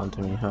have locked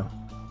onto me, huh?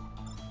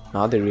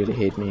 Now they really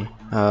hate me.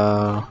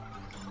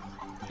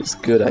 It's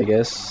good, I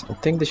guess. I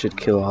think they should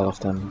kill all of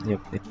them.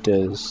 Yep, it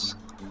does.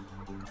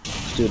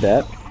 Let's do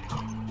that.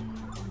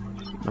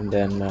 And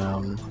then,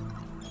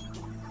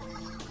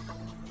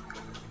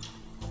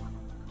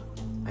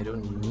 I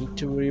don't need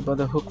to worry about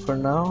the hook for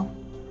now.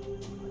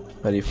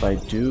 But if I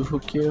do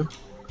hook you...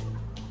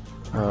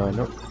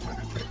 nope.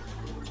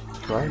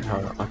 Right?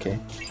 Oh, okay.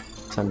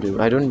 Let's undo.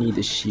 I don't need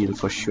a shield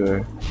for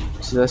sure.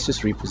 So let's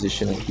just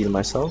reposition and heal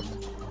myself.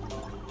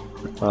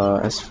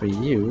 As for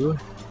you...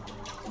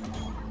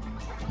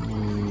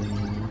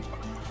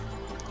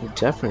 you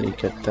definitely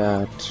get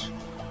that.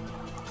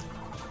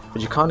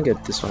 But you can't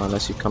get this one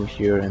unless you come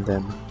here and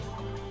then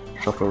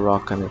drop a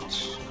rock on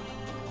it.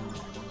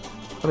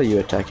 What are you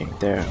attacking?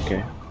 There,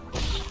 okay.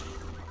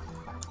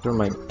 Don't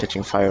mind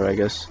catching fire, I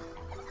guess.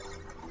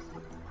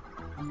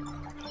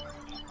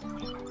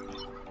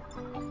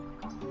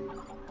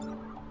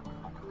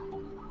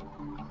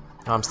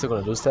 I'm still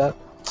gonna lose that?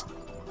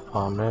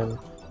 Oh man.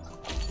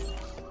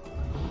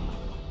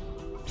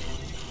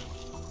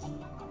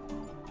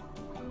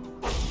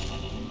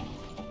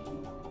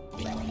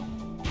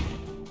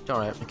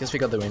 Alright, I guess we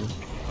got the win.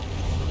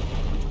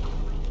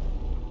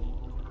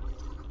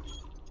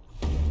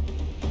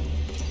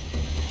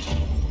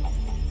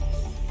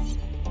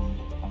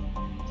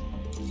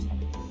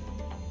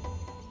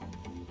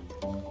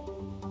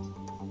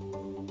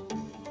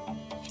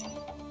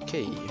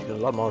 Okay, got a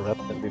lot more rep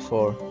than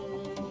before.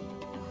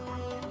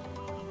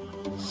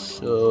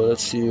 So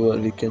let's see what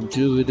we can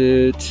do with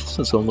it.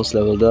 So it's almost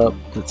leveled up.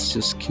 Let's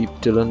just keep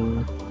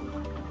Dylan.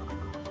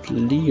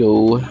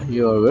 Leo,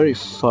 you are very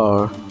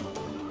far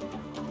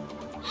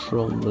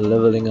from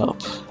leveling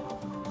up.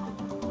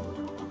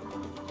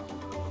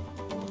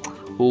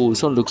 Oh,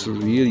 this one looks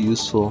real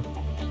useful.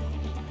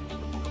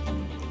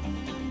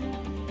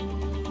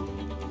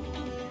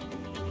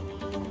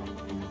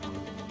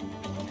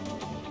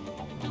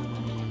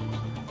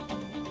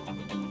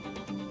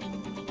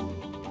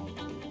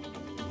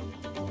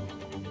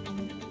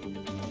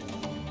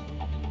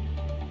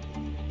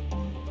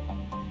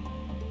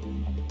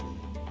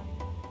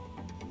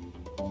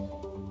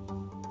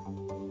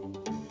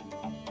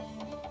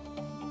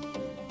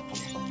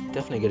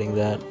 Definitely getting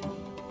that.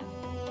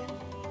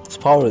 Its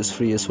power is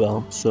free as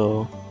well,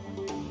 so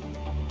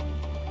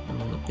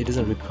it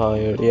doesn't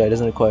require. Yeah, it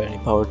doesn't require any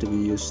power to be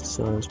used,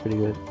 so it's pretty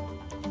good.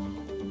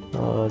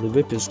 The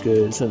whip is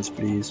good. This one's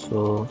pretty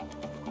useful.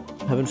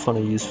 I haven't found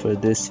a use for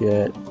this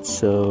yet,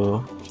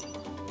 so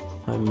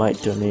I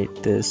might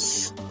donate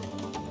this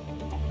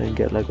and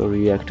get like a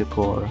reactor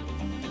core.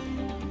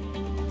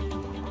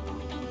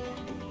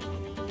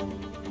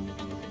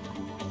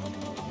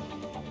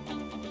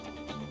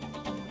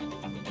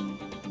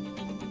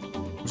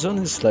 This one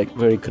is like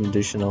very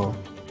conditional.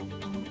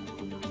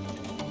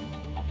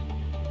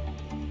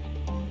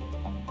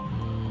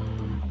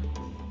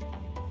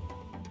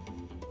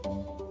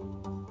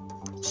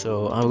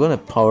 So I'm gonna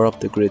power up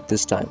the grid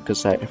this time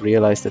because I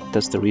realized that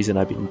that's the reason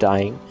I've been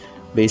dying.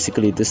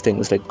 Basically, this thing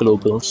is like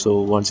global,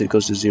 so once it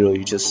goes to 0,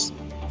 you just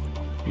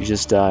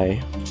die.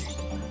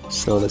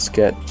 So let's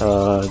get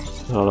a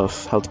lot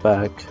of health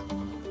back.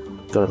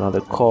 Got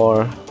another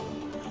core,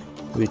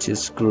 which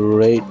is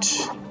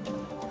great.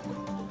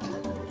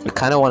 I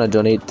kind of want to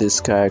donate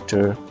this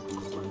character.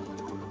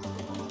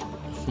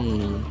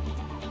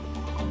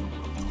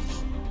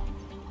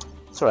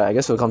 It's alright, I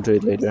guess we'll come to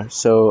it later.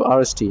 So,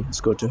 RST, let's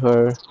go to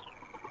her.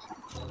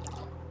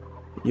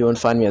 You won't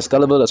find me as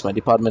gullible as my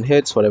department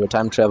hits. Whatever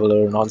time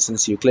traveler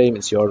nonsense you claim,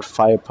 it's your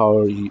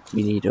firepower we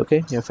need,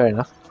 okay? Yeah, fair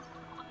enough.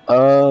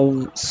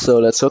 So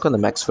let's work on the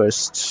max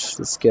first.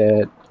 Let's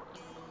get...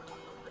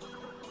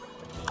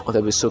 Oh,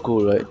 that'd be so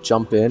cool, right?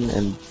 Jump in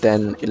and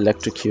then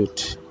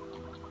electrocute.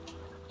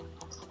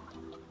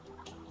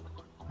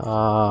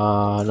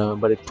 No,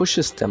 but it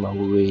pushes them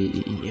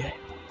away.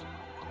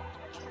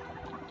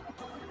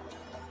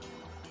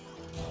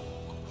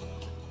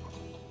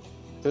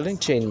 Building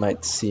chain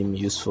might seem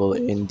useful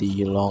in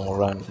the long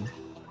run.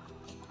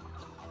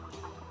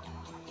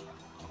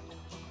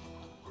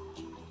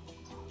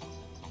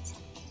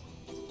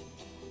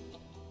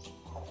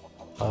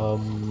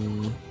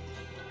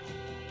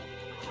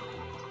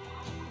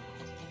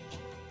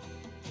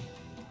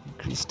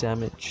 Increase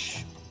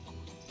damage.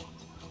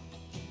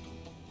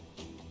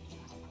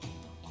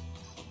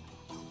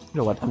 You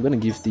know what, I'm gonna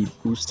give the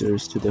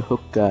boosters to the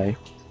hook guy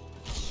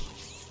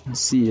and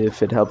see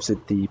if it helps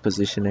with the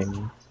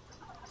positioning.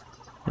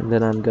 And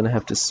then I'm gonna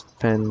have to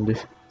spend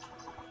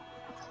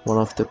one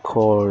of the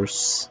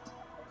cores.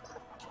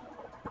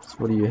 So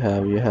what do you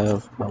have? You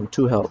have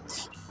 2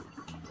 health.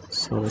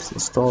 So let's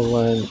install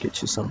one,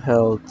 get you some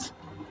health.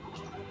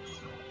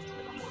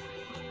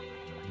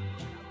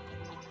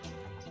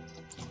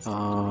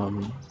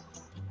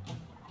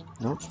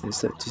 No,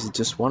 is it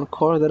just 1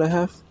 core that I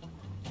have?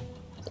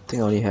 I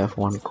think I only have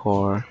 1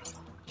 core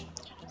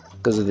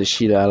because of the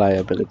Shield Ally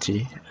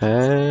ability.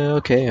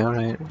 Okay,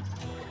 alright.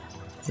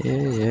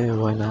 Yeah,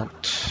 why not?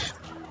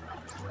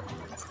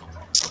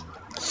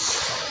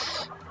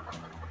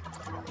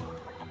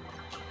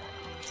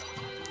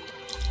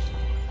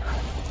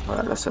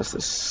 Alright, let's test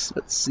this.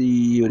 Let's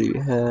see, what do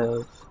you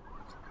have?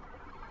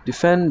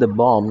 Defend the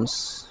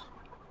bombs.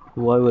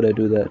 Why would I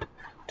do that?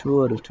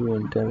 2 out of 2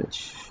 on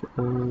damage.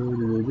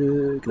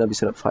 Cannot be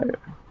set up fire.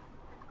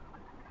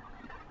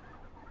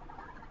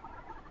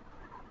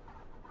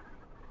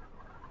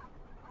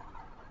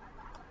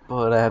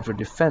 But I have to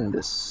defend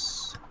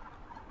this.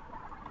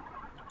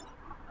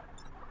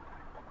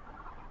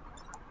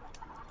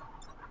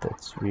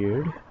 That's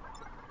weird.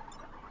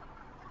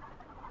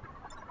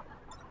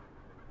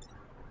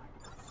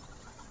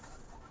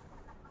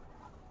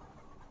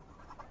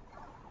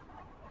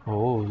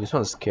 Oh, this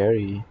one's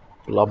scary.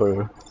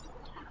 Blubber.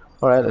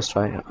 Alright, let's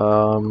try.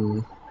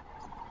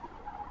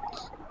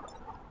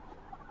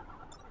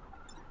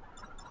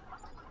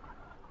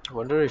 I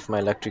wonder if my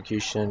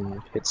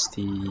electrocution hits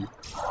the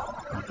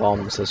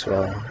bombs as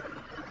well.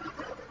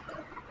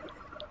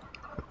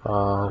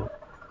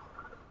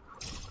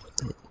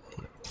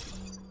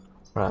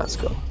 Right, let's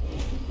go.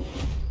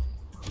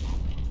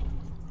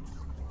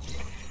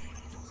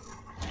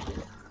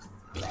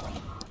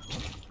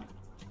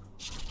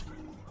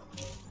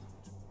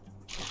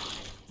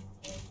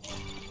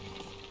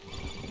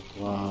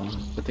 Wow,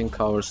 the thing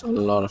covers a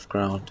lot of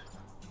ground.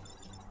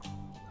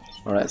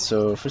 Alright,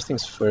 so first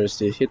things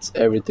first, it hits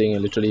everything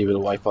and literally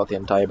will wipe out the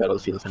entire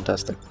battlefield.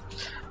 Fantastic.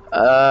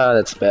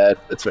 That's bad.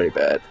 That's very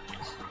bad.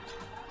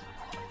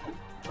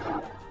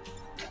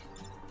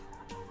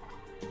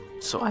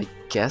 So I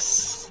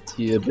guess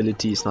the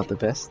ability is not the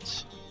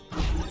best.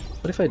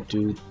 What if I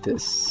do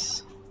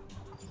this?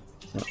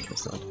 No,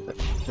 let's not do that.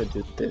 If I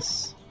do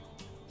this,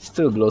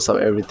 still blows up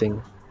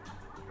everything.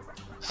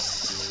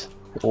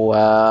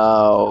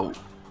 Wow.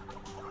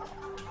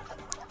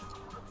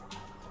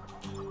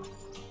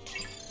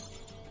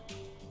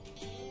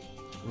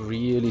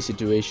 Really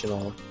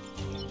situational.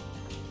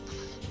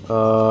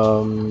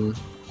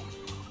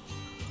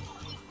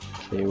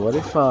 Okay, what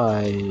if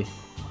I...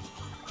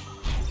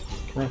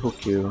 Can I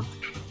hook you?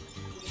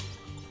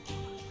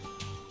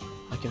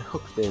 I can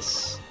hook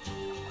this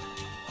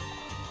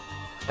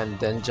and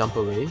then jump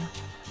away.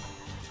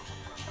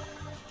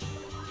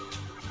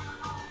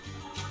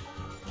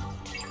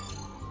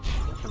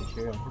 From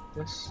here and hook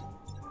this.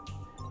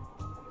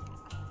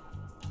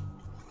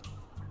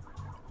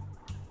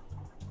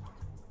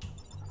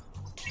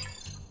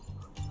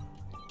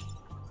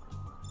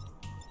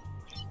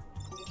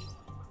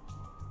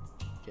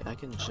 Okay, I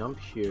can jump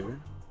here,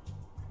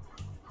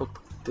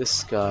 hook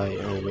this guy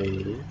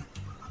away.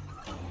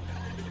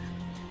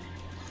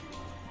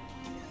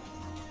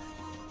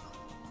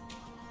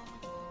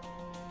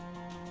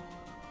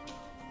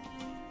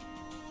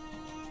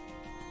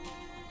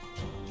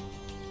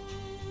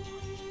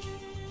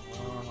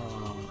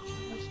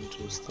 That's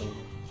interesting.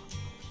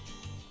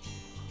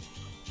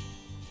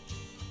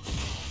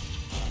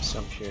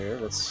 Jump here,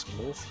 let's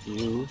move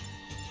you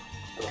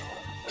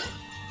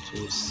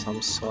to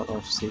some sort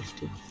of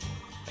safety.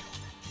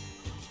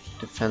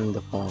 Defend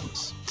the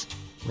bombs.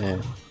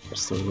 Yeah,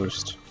 that's the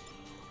worst.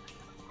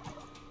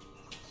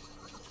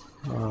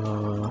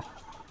 Okay,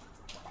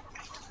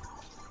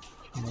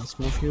 let's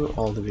move you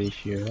all the way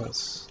here.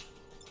 Let's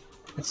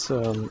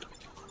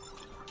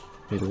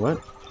wait,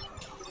 what?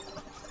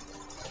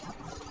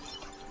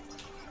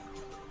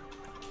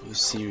 Are you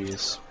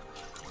serious?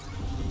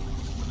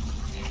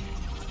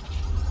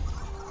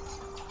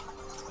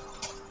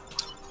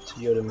 So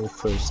you gotta move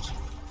first.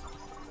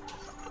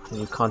 And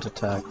you can't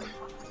attack.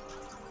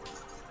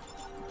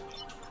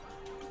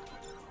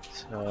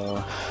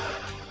 So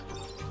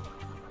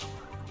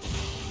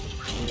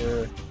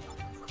here,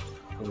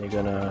 and you're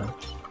gonna.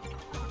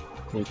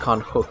 You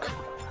can't hook.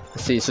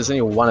 See, so it's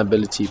only 1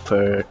 ability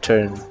per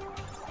turn.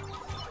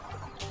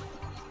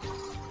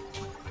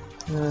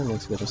 Yeah,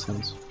 makes better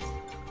sense.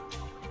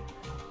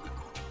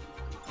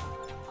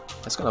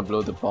 That's gonna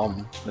blow the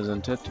bomb,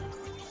 isn't it?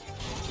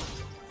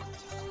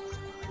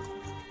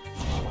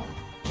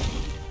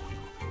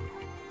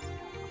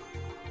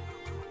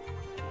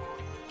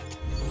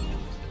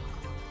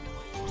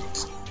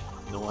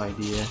 No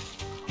idea.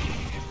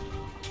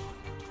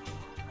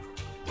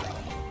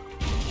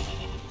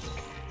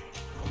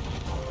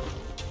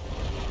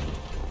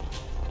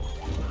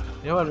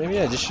 You know what, maybe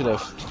I just should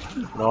have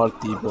ignored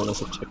the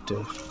bonus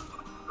objective.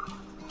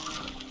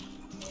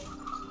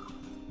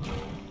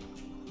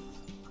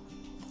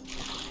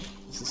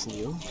 Is this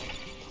new?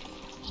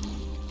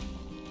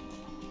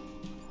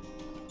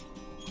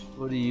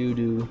 What do you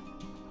do?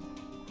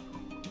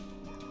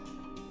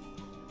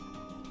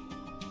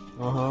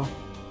 Uh-huh.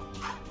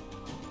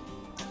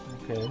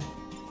 Okay.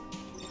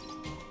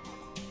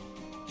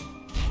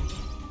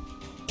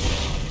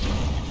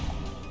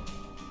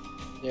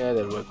 Yeah,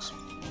 that works.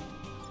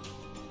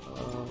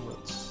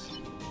 Let's...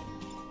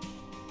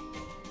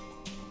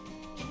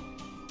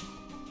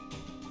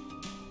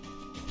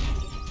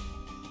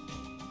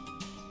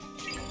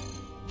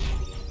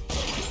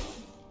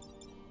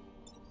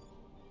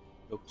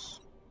 Oops.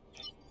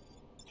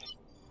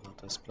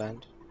 Not as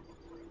planned.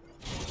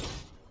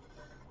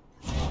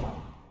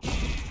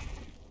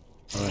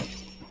 Alright.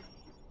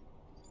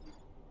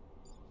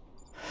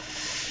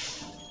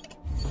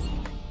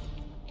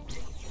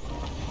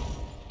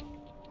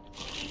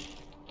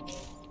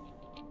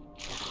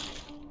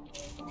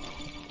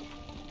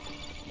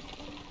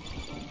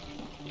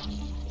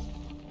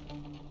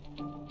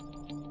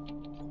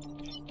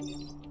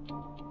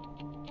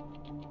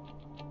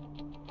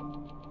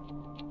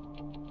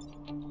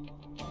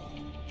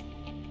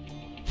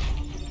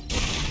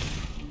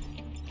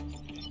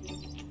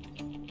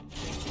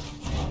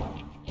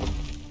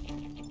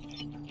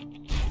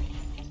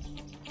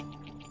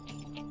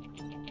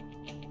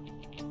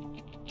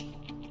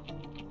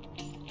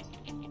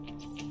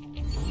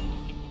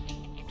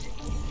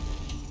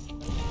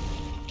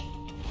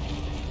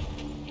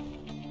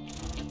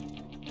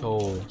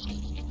 Oh,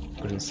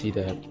 couldn't see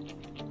that.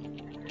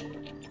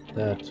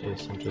 That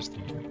is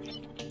interesting.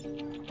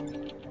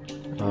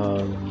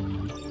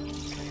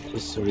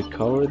 Just to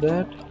recover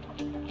that,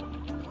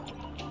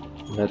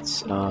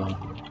 let's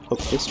hook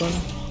this one.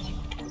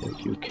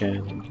 If you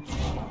can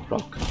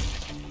rock.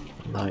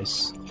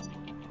 Nice.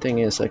 Thing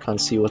is, I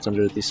can't see what's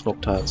under these smoke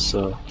tiles,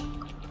 so.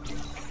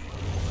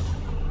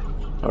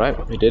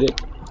 Alright, we did it.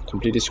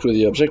 Completely screwed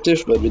the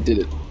objective, but we did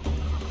it.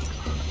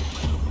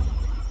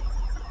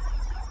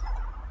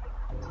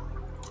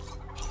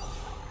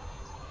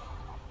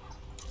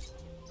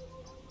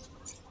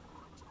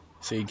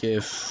 So you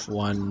give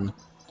one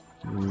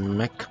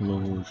mech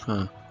move,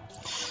 huh?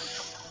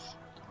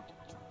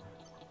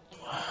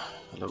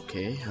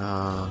 Okay,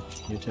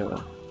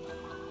 Nutella.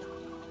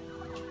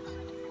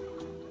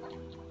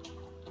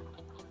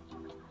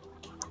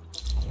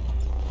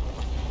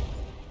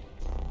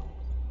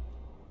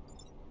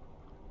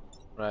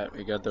 Right,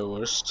 we got the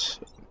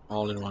worst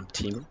all in one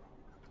team.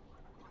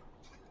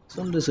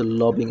 Some does a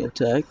lobbing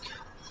attack.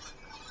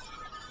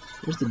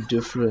 What's the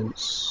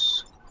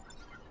difference?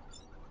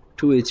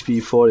 2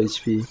 HP, 4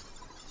 HP.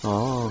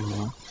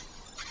 Oh.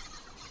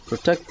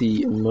 Protect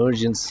the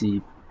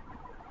emergency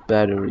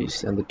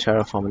batteries and the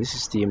terraformer. This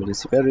is the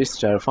emergency batteries,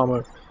 the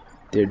terraformer.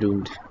 They're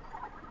doomed.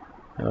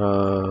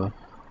 Can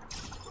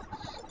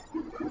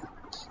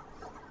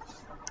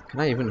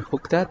I even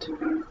hook that?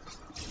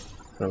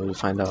 We'll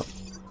find out.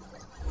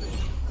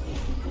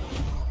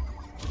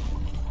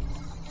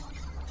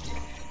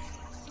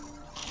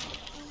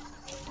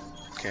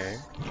 Okay.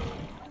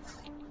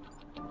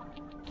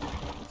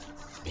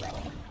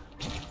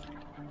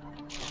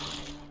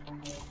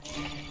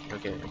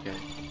 Okay.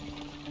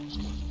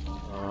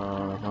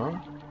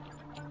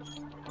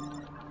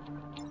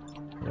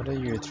 What are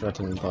you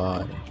threatened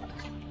by?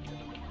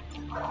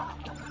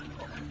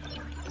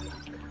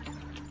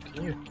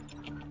 Can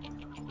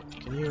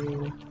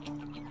you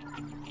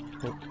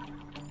hook?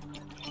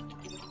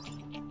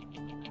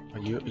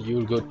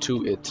 You'll go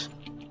to it.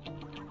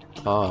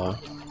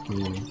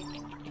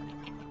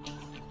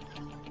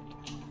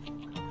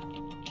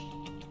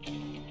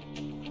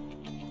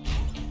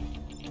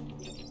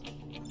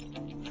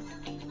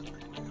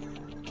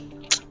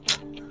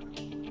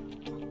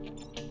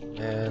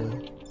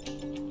 And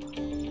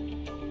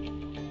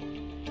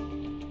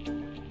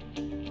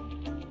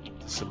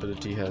this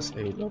ability has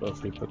a lot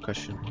of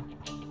repercussion.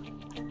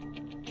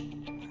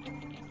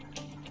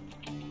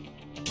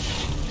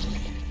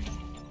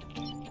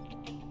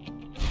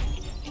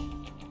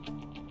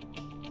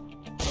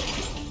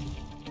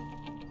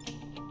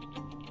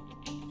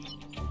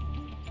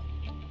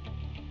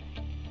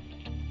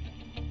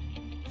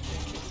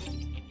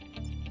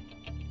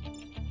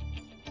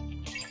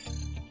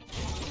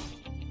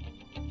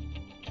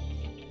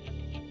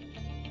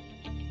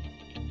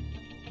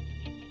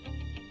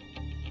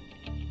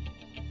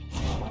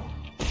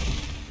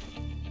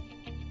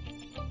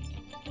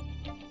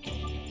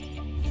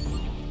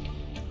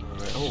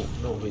 Oh,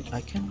 no, wait,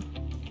 I can...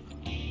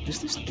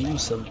 Does this do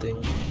something?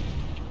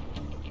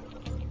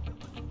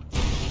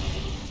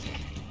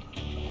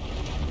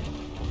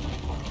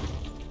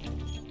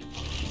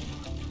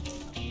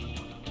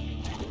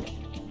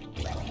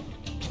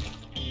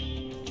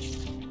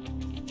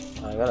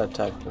 I gotta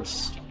attack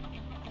this.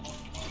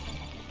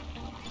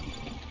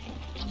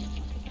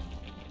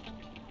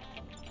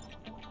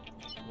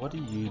 What do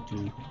you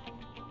do?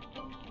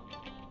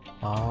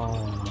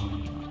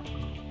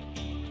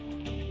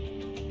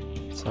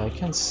 So I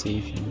can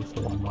save you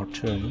for one more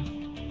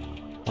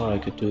turn, or I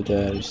could do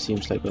that. It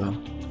seems like a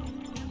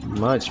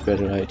much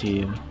better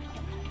idea.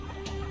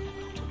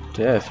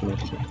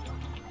 Definitely.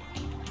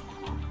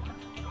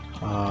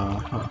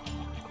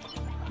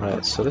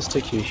 Right, so let's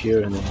take you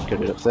here and then get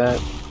rid of that.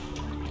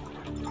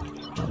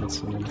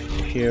 Let's move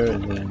here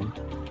and then.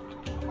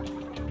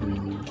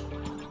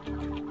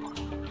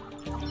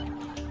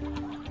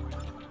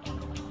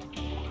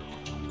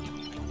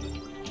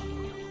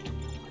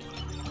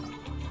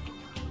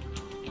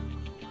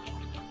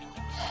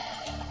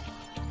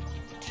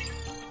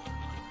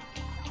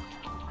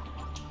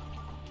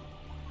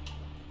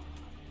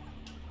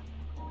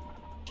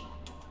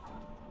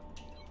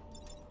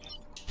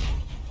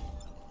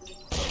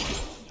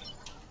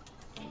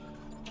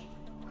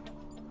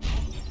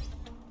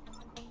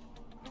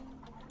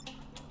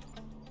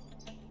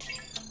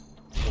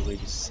 Way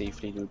to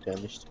safely do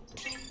damage to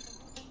it.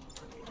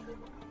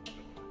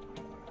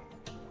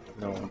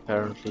 No,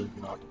 apparently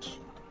not.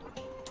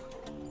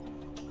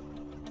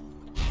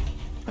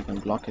 I can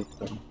block it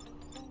though.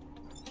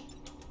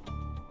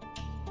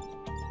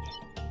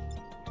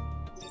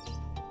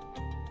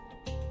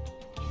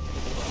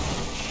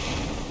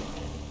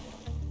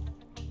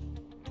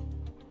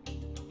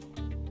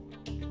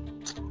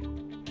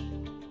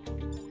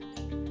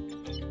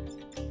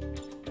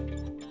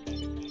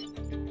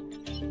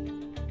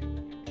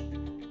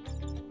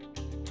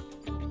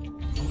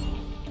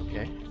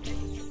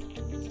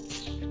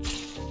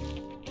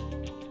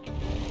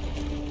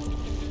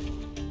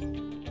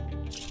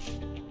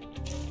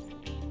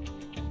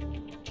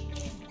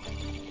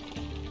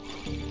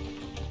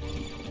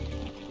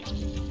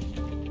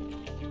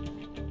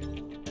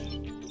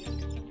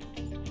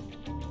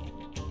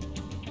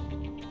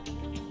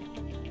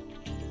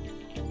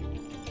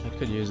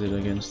 I could use it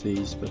against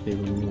these, but they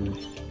will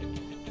move.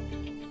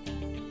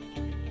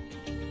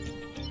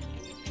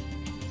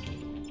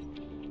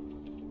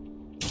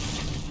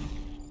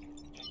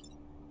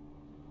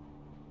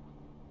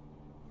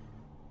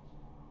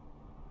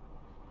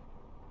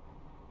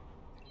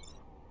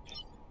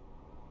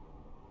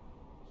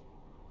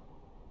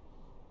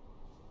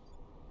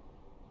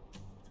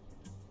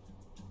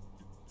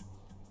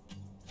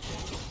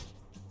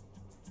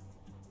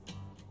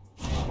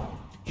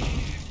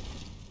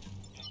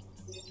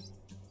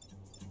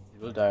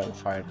 Will die on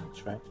fire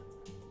damage, right?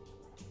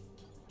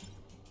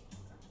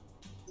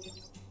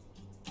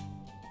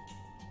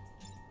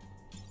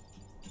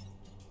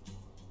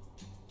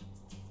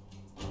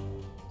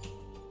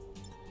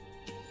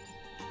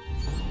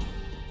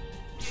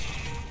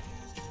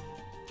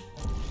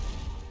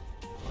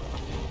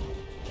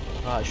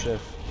 Ah, I should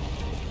have.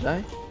 Did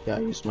I? Yeah, I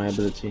used my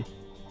ability.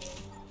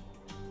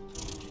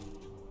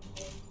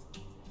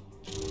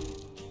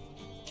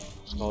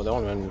 Oh, that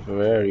one went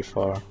very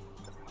far.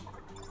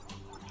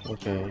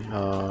 Okay,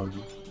 and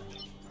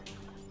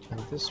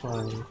this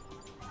one. Do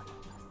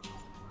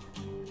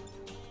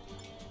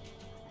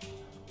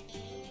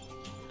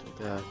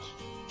that.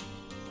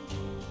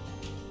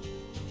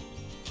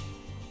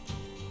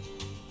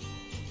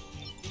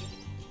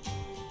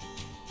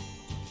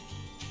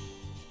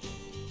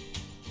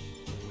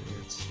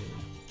 Let's see.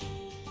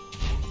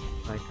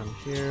 I come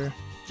here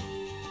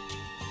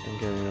and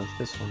get rid of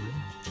this one.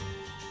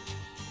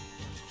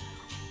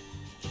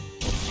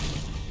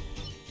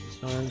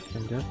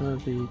 Can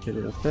definitely get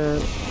rid of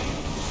that.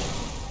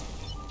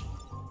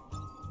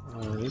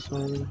 This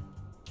one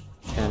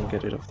can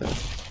get rid of that.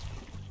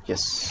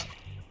 Yes.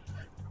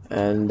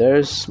 And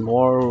there's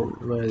more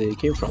where they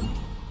came from.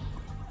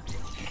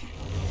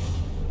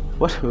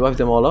 What? We wiped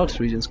them all out?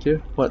 Region's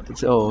clear?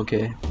 What? Oh,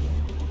 okay.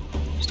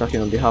 Just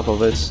talking on behalf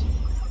of us.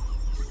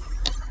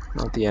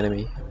 Not the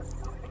enemy.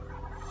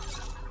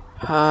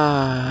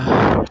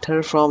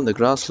 Terraform the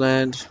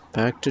grassland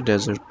back to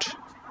desert.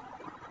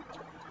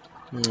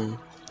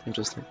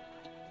 Interesting.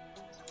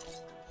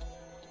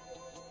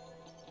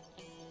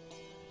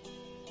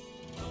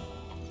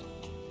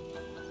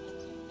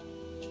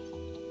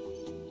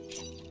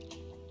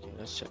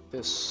 Let's check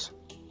this.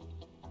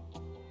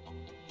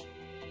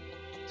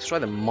 Let's try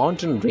the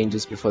mountain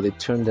ranges before they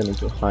turn them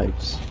into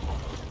hives.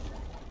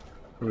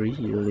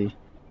 Really?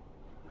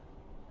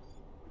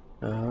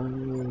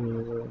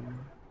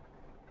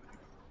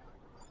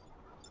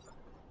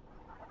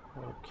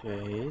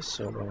 Okay,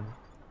 so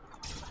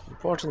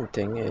important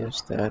thing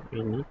is that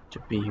we need to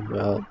be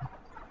well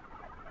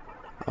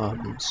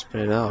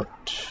spread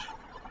out,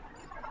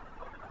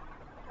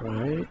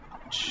 right?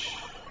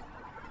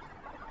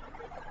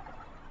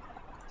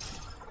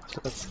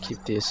 So let's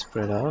keep this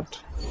spread out.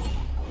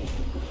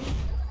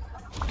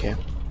 Okay,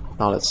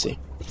 now let's see.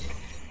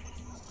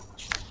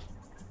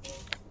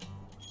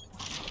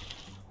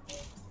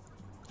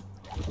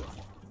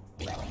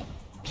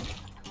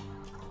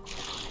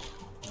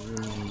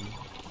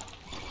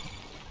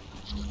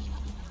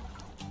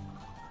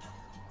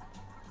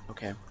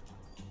 Okay.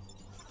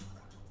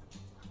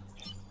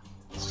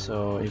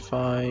 So if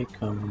I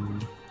come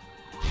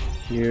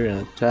here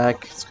and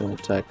attack, it's going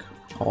to attack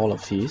all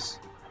of these,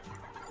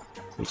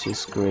 which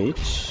is great.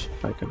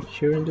 If I come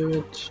here and do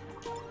it,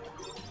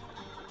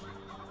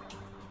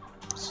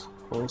 it's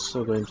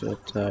also going to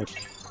attack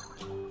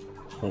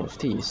all of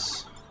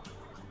these.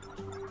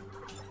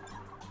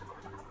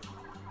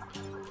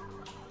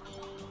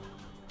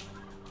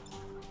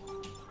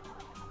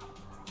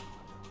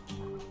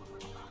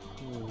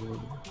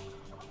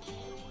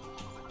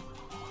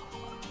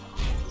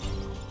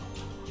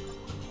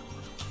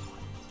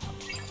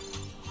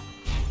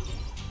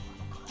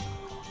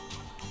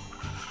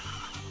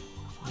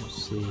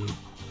 see.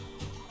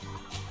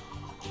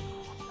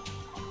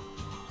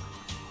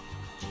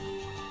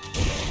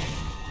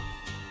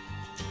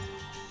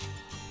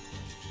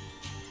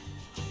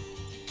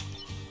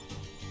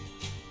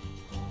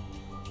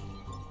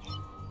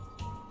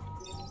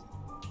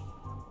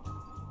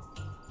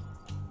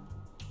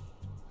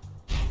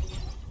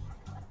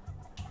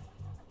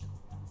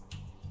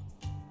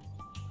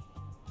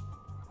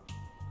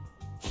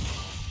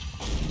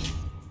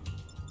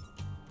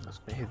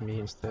 Hit me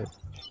instead,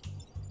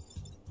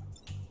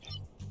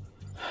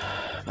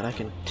 but I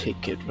can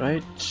take it,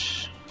 right?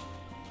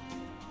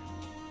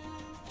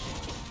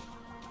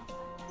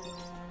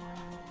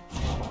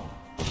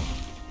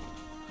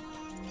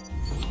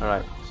 All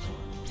right.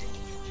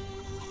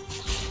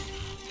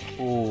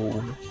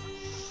 Oh,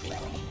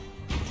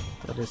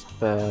 that is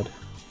bad.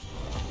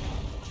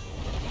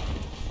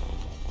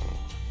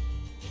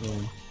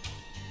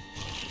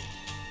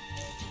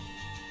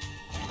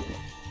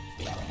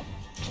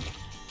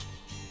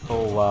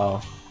 Oh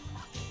wow.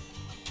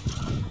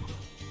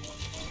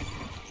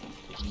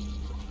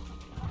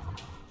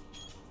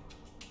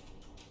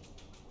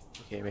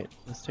 Okay, wait,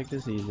 let's take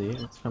this easy.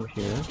 Let's come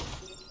here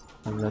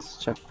and let's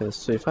check this.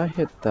 So if I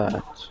hit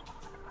that,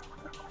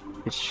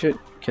 it should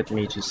get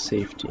me to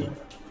safety.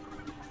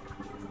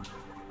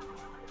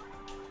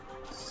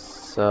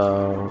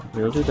 So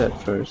we'll do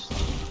that first.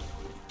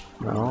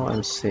 Now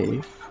I'm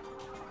safe.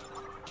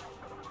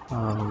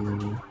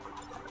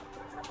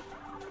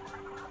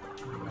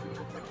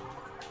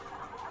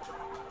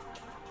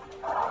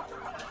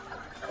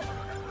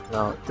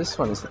 Now this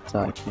one is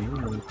attacking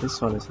and this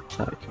one is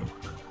attacking.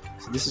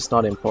 So this is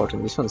not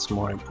important, this one's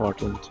more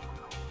important.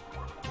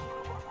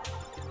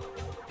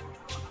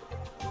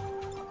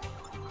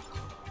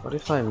 What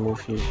if I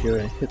move you here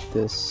and hit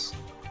this?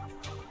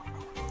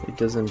 It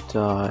doesn't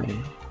die.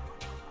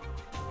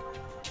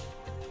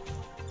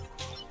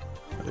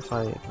 What if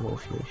I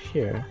move you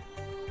here?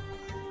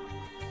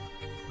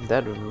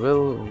 That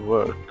will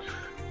work,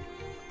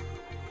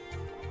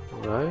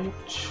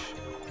 right?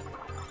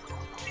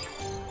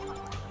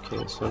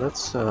 Okay, so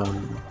let's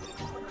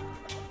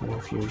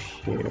move you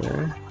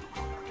here.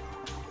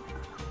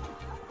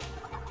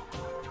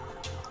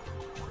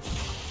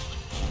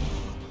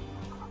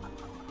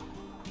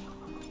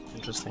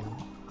 Interesting.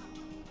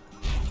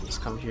 Let's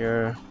come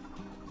here.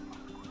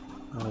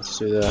 Let's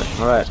do that.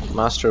 Alright,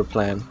 master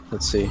plan.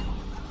 Let's see.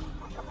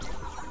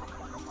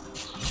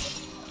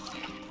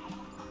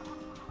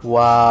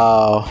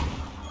 Wow.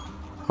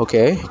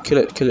 Okay, kill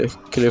it,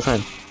 kill your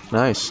friend.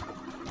 Nice.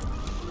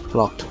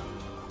 Blocked.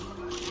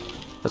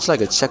 That's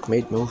like a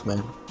checkmate move,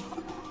 man.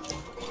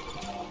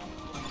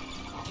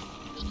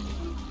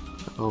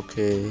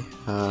 Okay,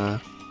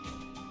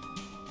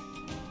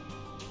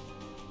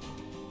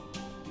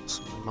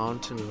 some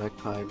mountain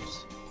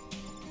bagpipes.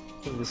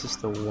 I think this is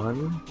the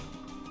one.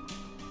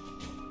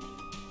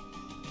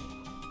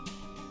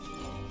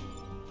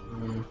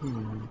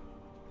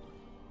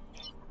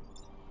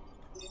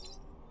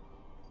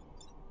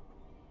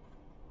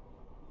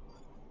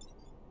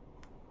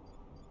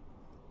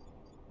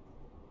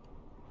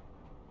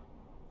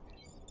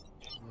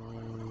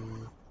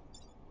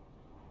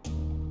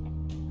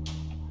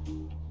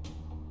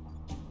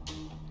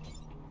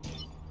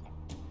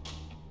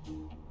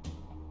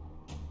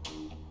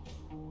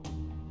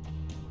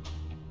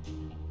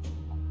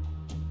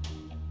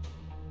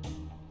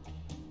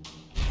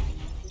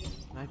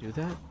 Can I do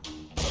that?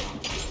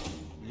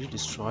 Will you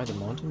destroy the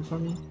mountain for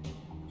me?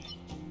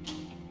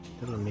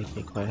 That will make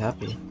me quite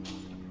happy.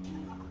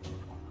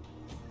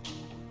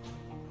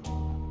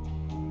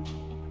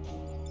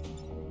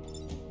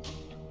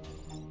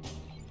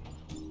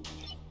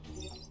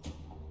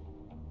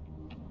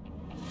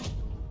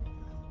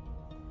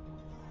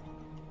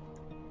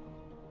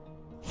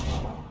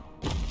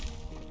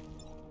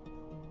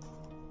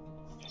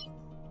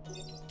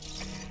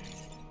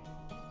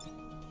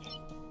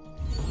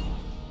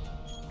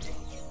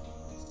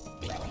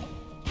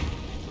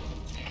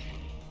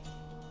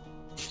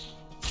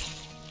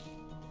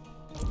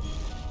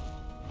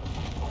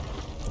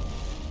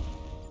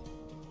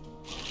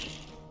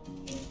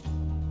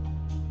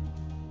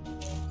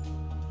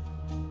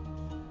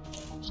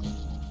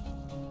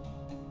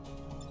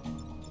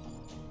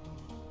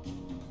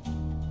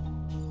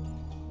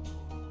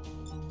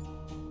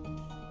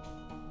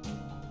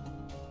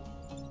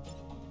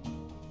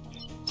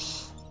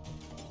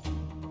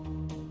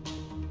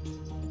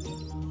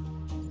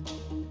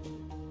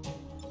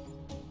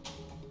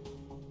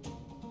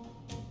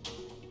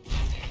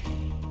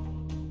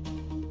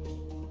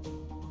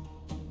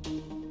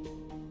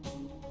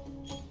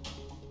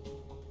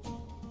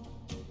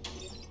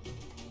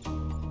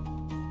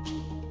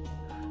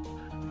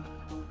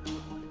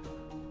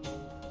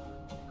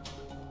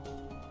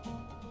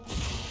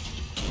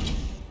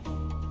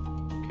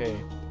 Okay,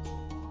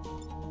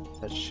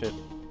 that should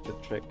the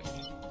trick.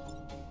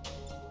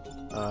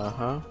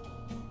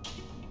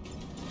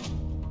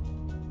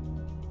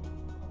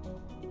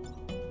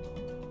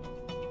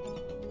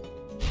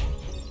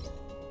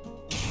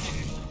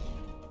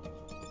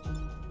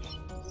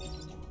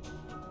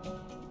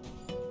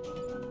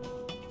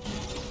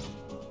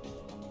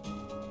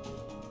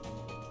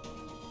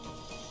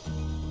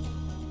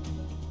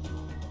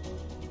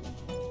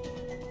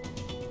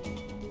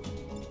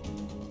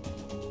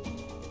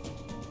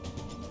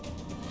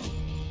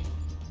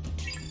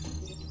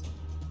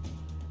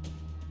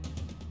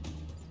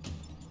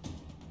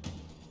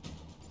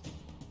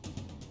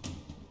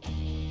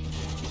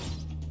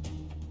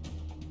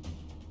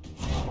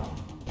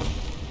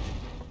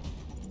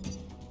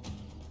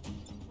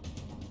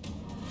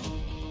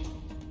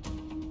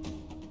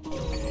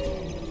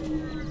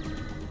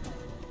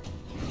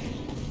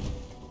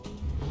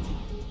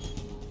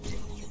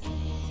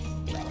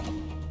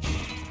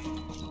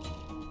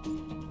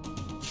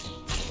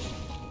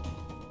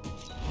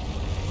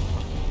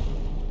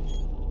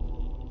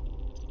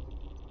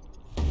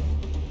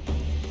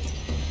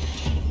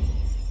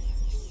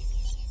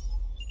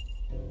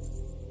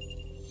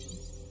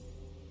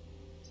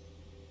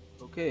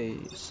 Okay,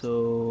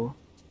 so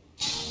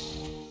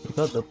we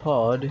got the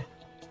pod.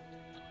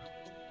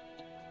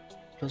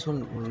 Plus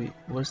one.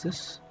 What's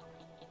this?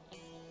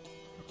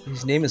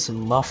 His name is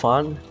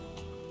Mafan. Are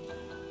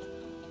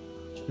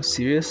you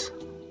serious?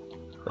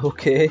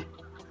 Okay.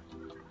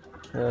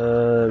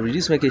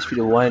 Reduce my HP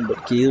to 1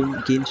 but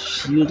gain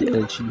shield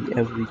energy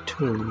every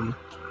turn.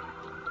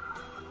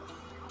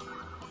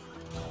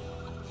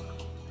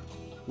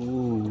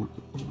 Ooh.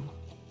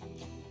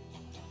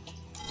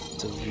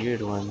 It's a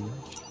weird one.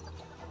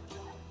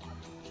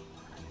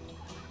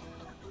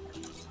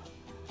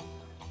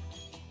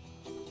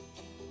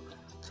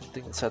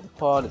 Something inside the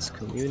pod is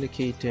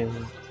communicating.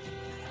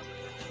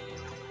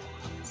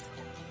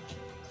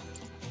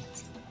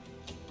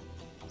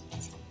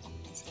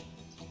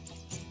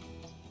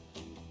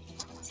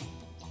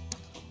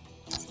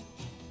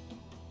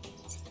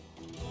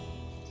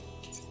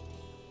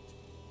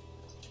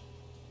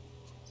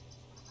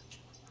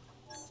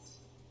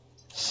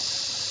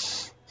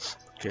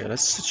 Okay,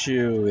 let's switch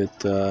you with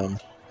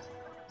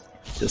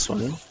this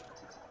one.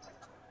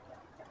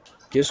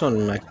 Gives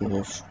one mech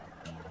move,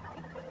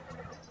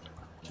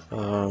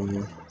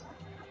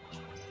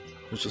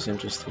 which is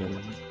interesting.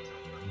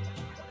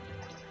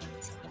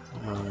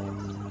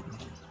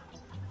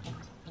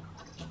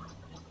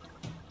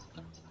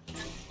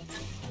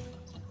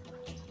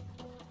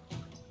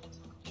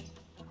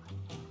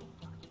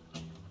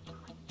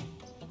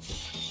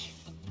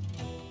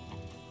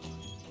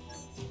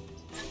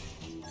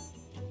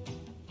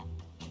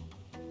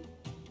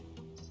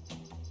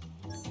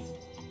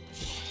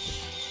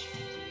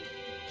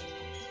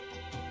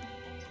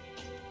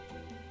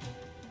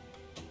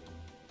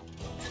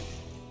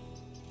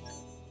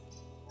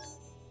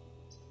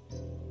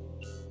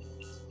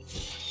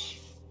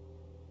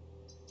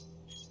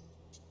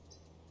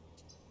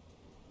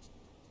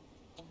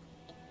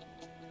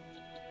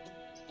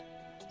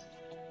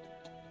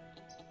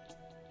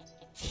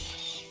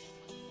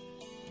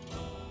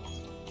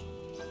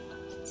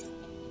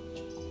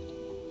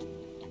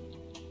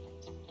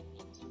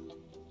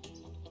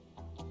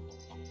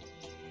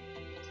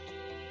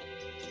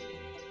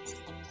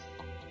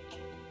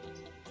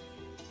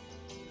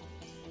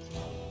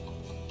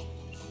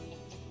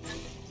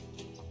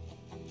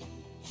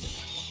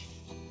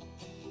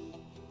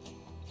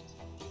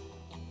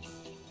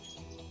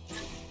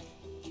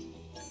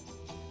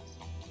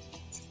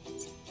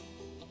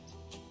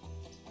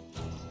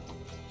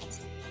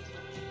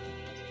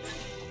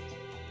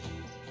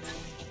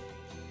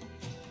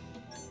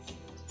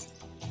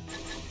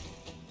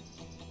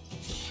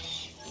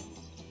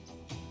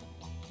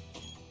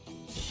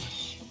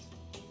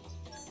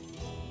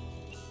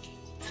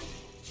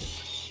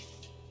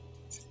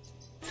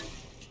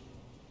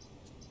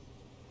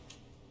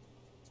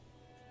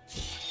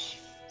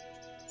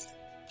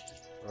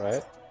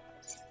 Right.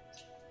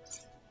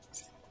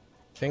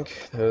 I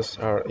think those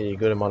are a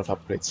good amount of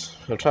upgrades.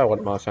 We'll try what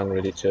Marfan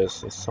really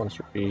does. It sounds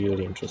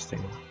really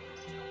interesting.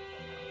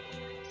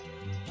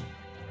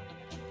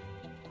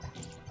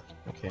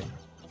 Okay,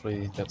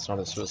 hopefully that's not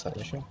a suicide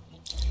mission.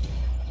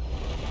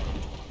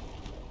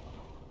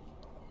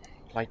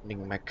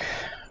 Lightning mech.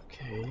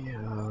 Okay,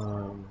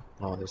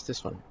 oh, there's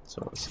this one.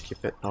 So let's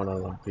skip it.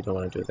 No, we don't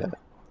want to do that.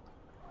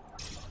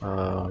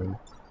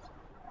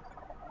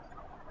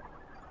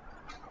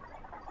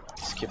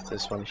 Skip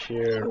this one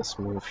here. Let's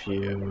move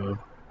you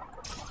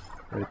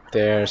right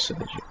there so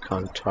that you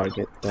can't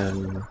target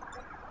them.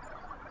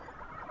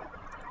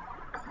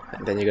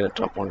 And then you're gonna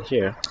drop one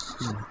here.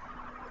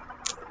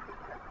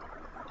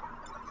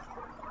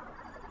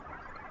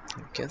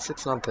 I guess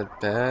it's not that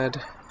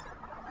bad.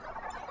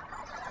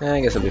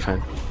 I guess it'll be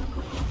fine.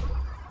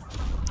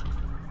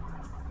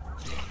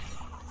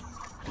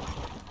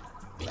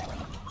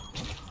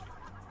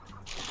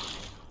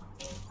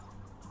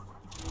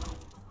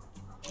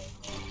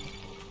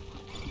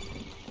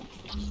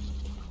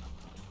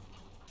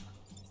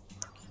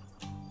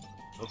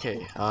 Okay,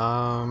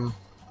 you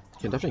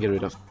can definitely get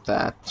rid of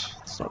that.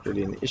 It's not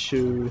really an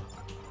issue.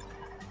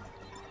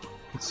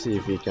 Let's see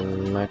if we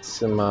can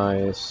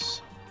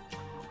maximize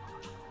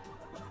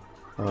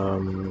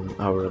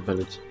our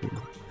ability.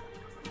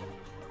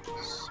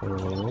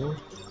 So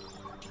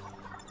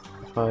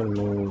if I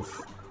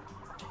move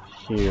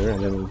here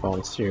and then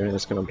bounce here,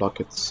 it's gonna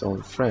block its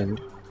own friend,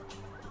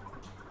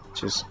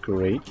 which is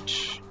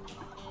great.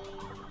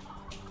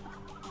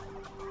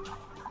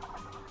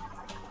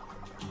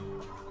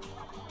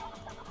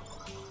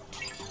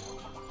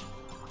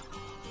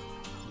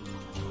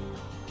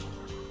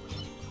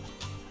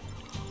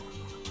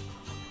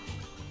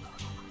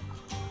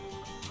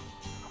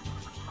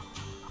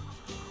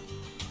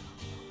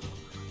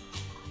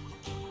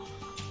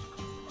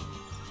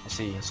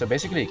 So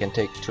basically you can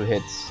take 2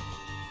 hits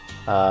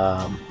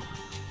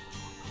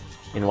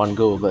in one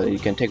go, but you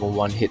can take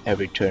 1 hit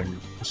every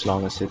turn as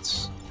long as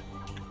it's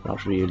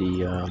not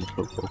really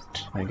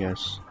provoked, I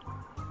guess.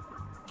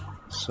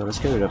 So let's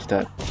get rid of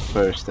that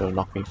first. That'll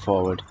knock me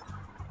forward,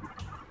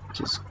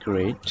 which is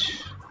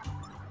great.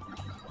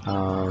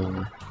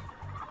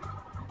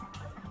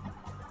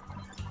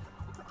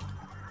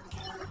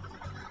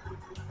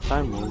 if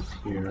I move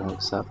here,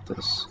 I'll zap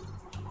this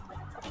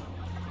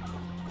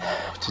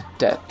to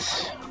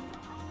death.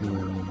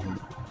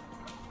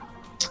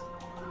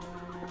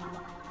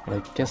 But I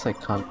guess I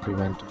can't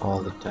prevent all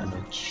the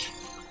damage.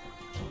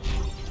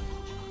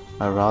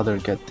 I'd rather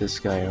get this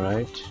guy,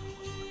 right?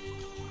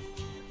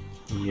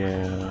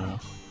 Yeah.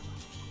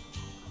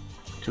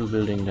 2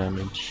 building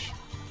damage.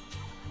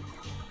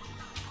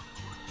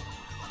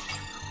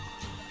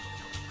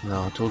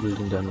 No, 2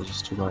 building damage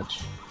is too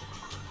much.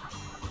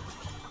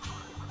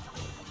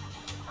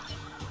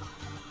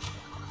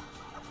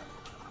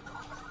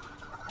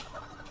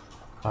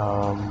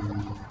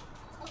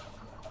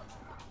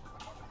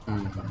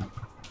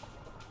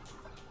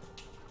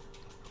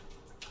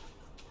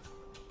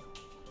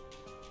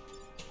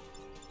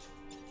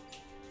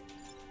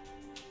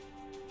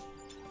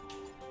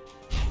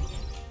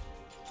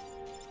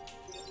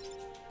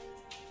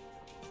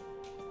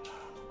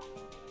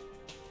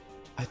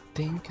 I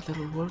think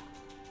that'll work.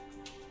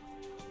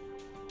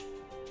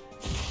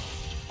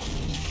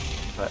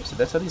 Right, so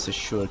that's at least a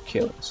sure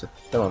kill, so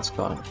that one's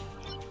gone.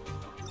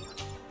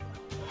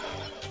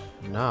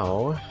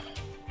 Now,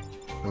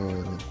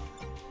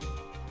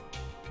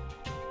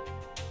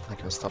 I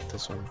can stop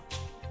this one.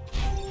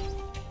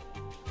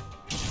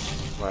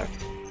 Right.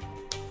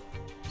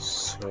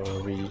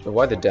 So we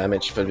avoid the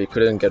damage, but we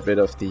couldn't get rid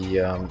of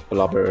the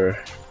blubber.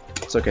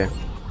 It's okay.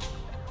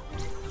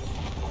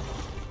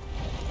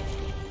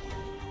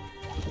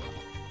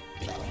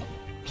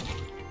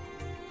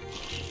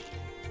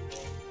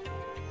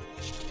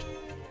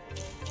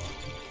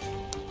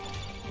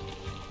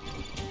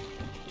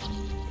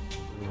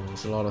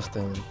 There's a lot of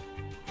them.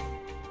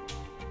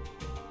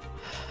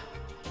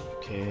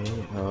 Okay,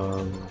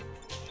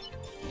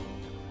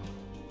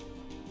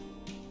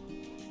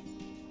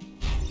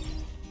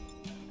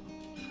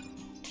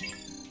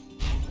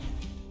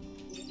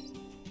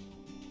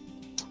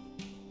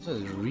 this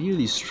is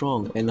really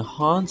strong.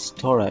 Enhanced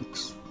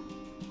thorax.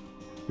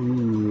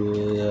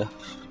 Ooh.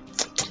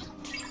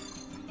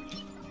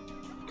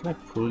 Can I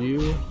pull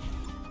you?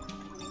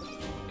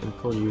 I can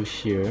pull you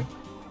here.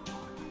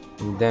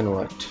 And then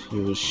what?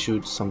 You will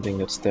shoot something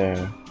that's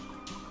there.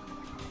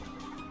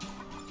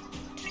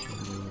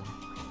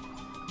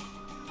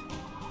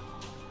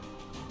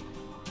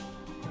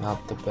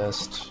 Not the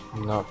best.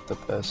 Not the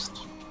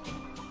best.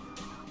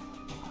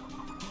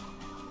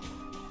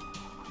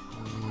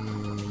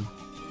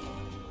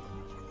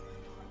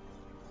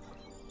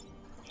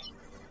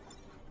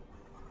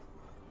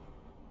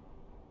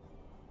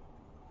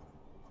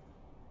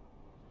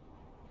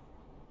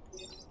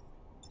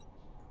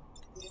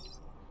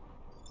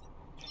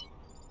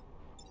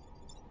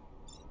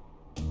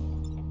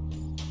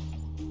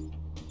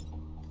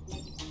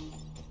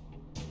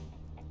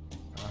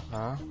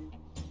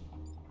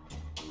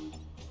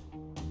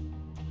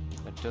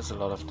 It does a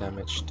lot of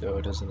damage though,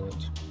 doesn't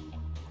it?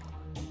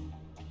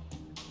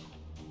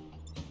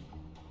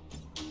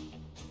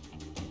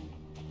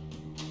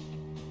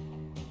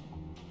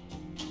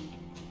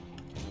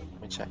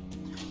 Let me check.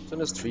 This one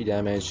does 3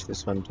 damage,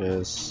 this one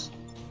does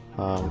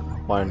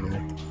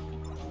 1.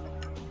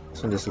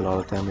 This one does a lot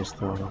of damage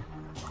though.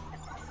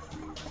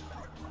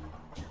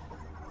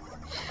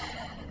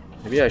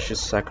 Maybe I should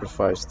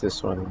sacrifice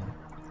this one.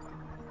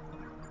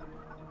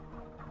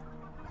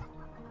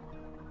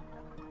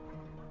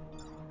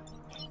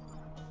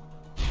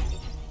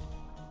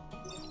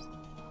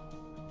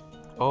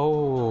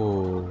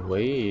 Oh,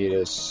 wait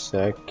a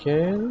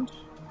second.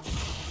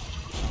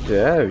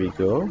 There we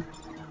go.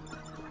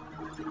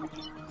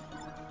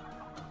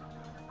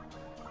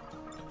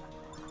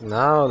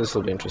 Now this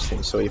will be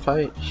interesting. So if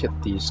I hit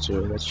these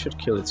two, that should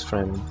kill its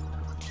friend.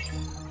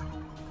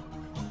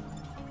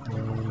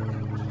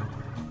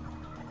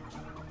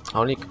 I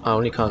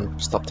only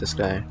can't stop this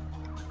guy.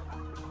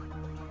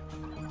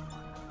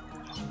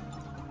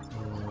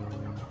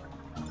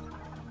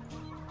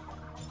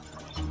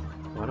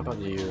 What about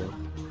you?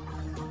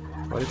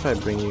 What if I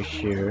bring you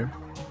here?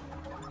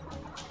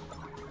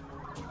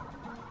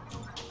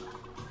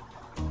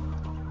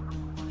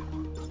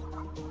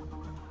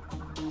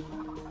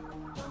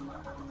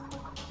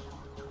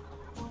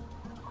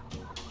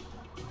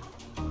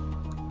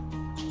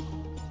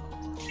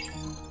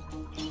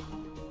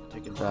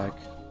 Take it back.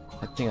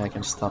 I think I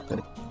can stop it.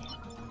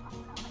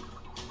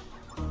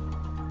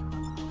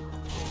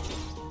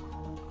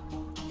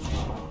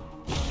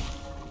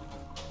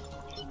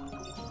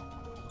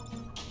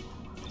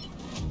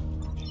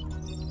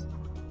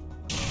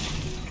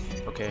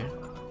 Okay,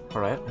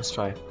 alright, let's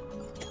try.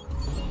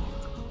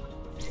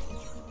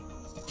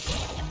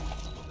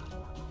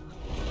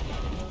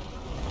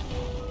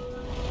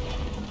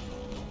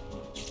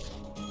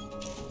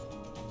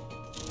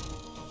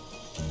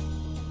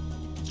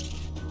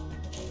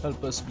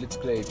 Help us,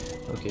 Blitzkrieg.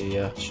 Okay,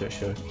 yeah, sure.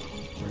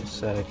 Wait a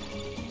sec.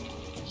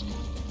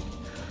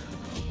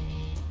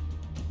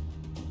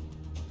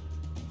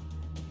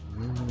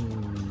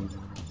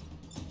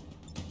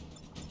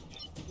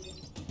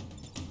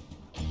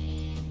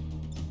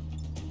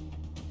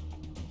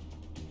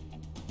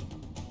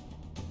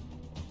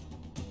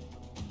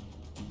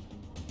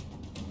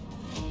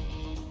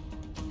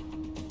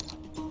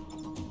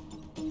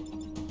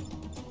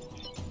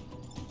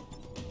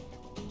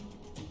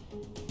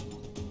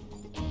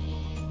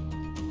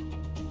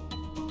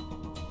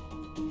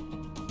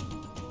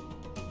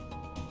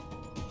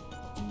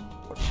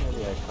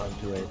 I can't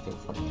do anything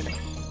from there.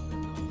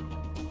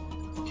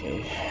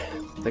 Okay,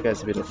 that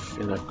guy's a bit of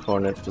in a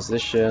cornered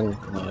position,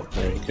 not a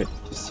very good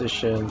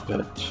decision,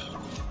 but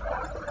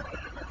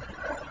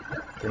I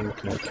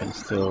think I can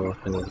still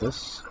handle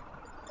this.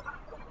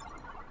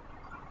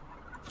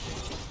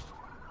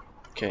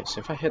 Okay,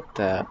 so if I hit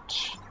that,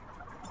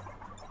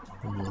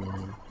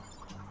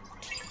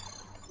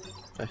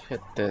 if I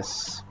hit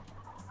this,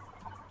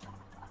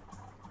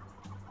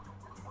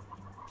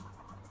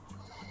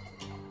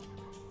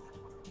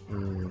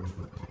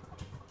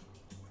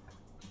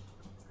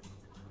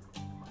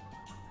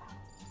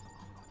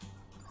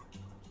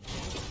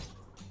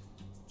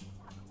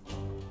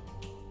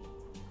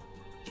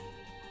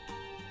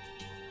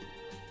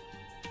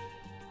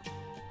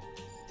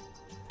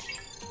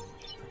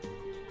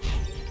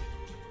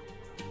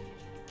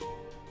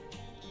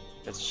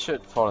 it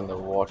should fall in the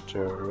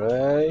water,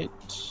 right?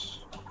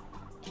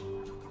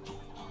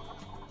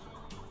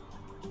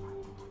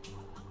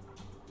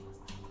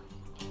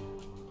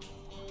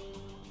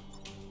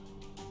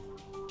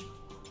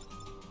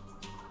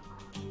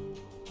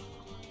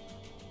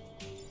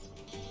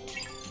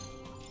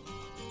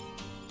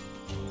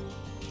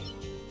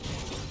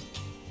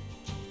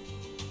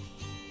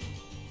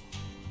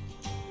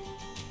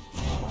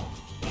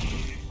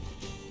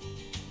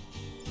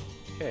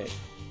 Okay.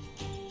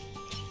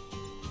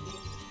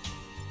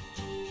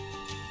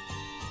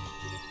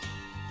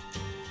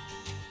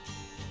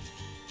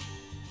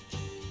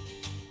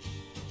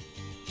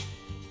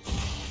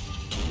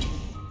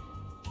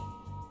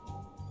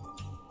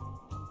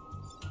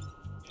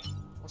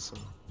 Awesome.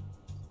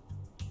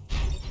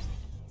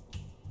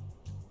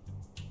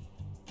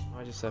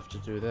 I just have to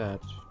do that.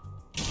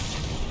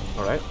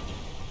 Alright.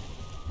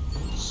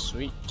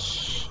 Sweet.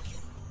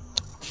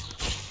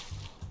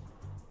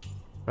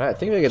 Right, I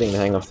think we're getting the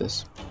hang of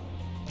this.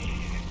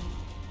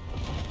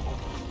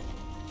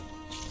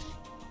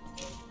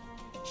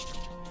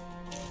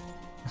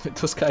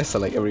 Those guys are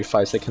like every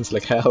 5 seconds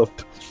like help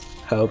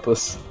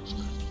us.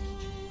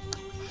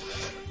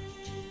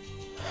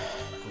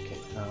 Okay,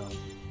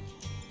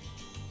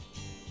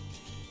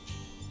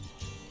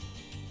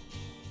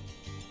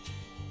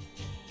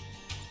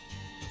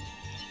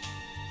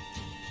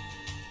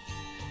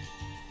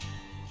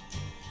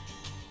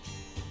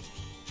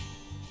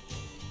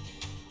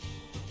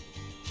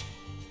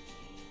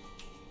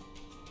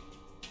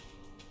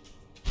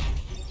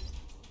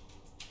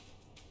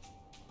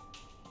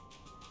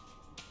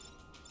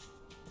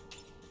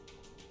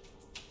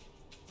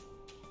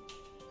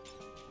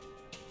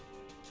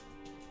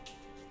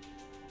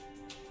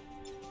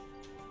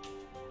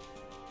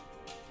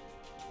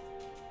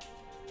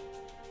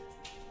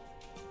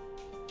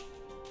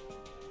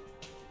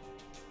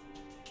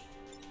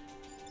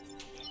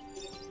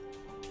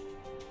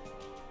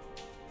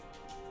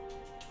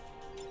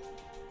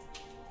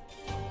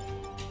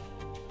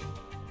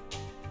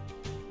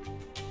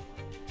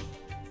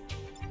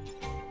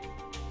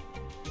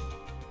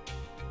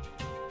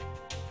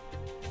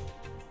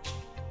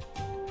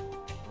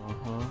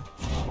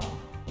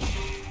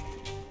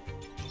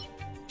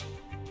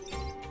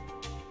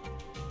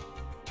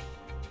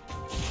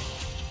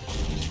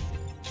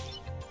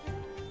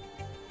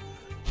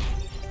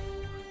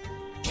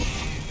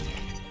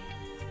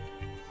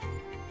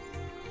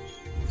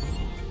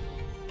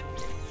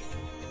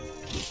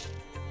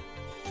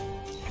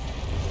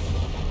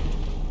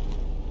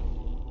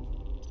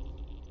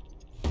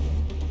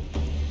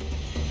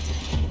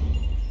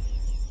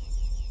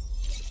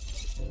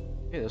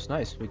 okay, that's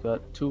nice. We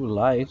got 2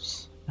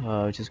 lives,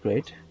 which is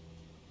great.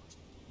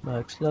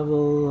 Max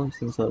level,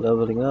 things are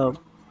leveling up.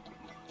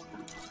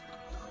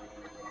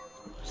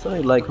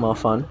 Starting to like more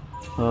fun.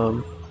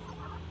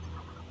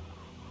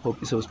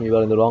 Hope it serves me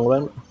well in the long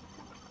run.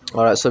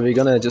 Alright, so we're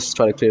gonna just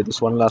try to clear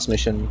this one last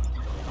mission,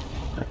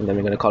 and then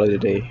we're gonna call it a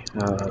day.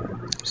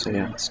 So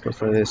yeah, let's go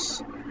for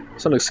this.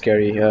 This one looks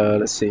scary.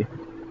 Let's see.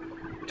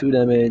 2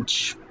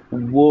 damage.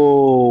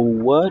 Whoa,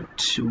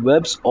 what?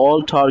 Webs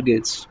all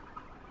targets.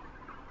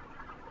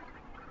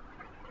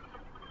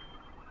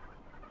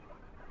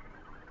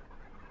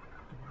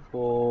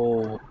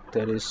 Whoa,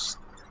 that is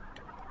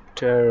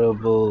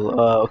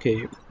terrible.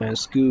 Okay,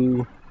 mass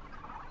goo,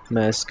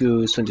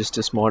 so just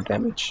does more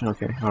damage.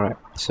 Okay, alright,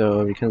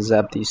 so we can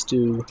zap these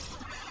 2.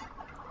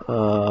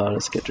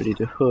 Let's get ready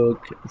to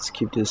hook. Let's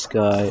keep this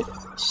guy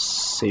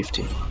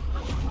safety.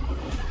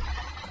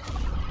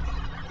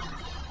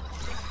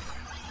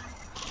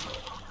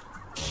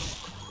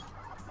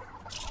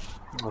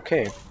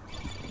 Okay,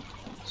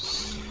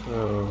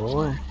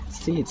 so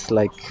see, it's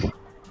like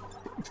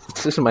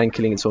it's just mind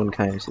killing its own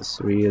kind. It's just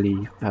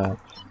really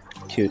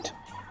cute.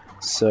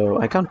 So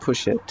I can't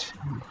push it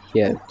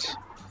yet.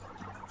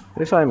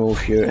 What if I move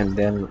here and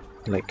then,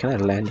 like, can I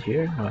land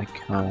here? No, I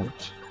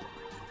can't.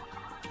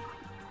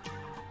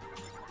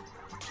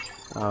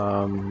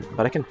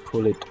 But I can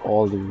pull it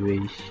all the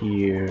way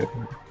here.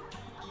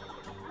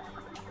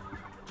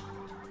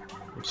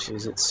 Which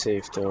is it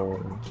safe though?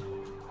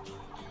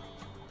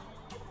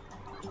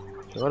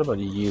 What about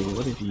you?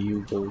 What if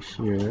you go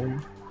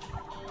here?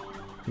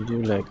 You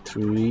do like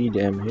 3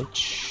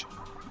 damage.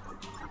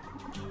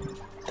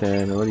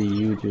 Then what do?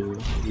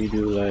 You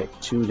do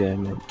like 2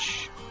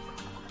 damage.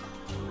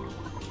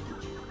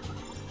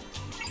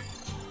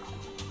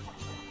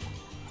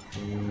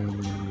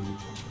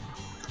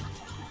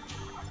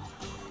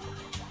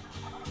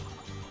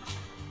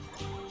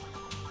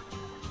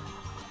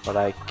 But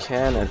I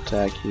can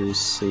attack you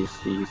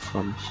safely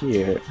from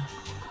here.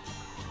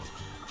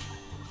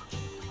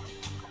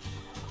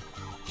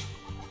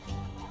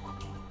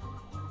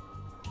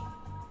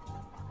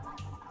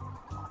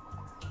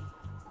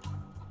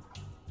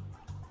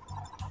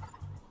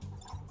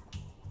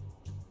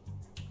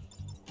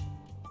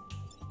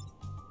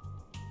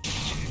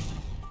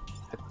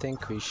 I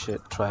think we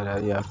should try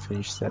to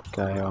finish that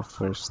guy off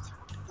first.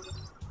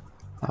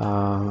 3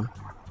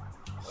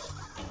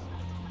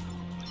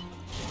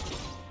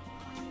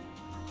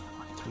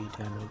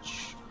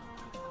 damage.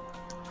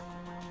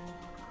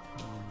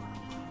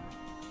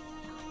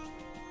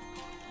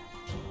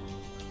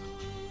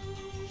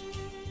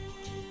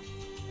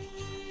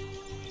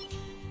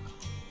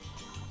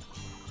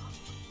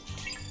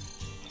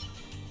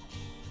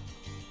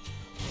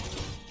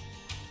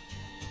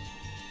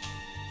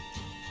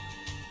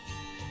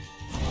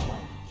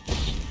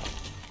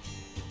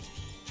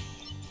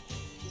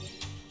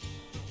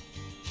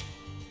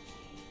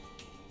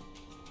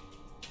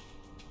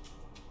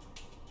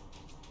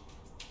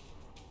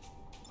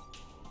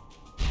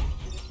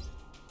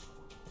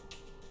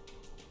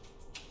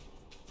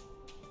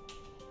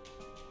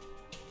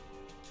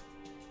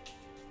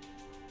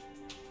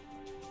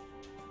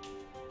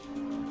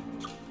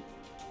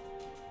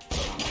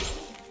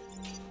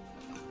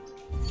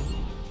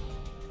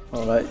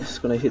 Alright, it's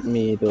gonna hit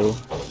me though. I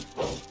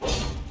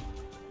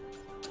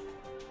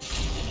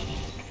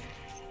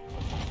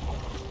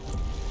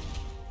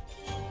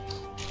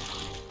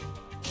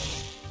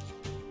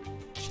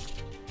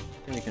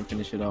think we can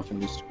finish it off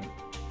in this turn.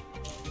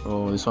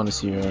 Oh, this one is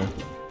here.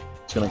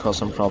 It's gonna cause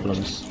some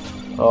problems.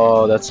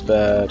 Oh, that's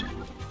bad.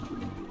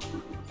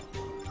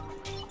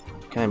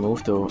 Can I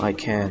move though? I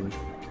can.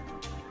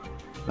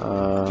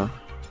 Can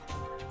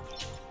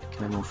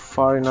I move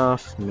far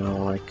enough?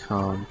 No, I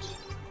can't.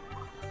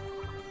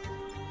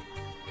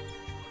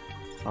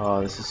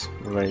 Oh, this is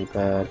very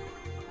bad.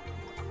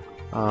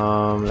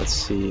 Let's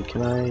see.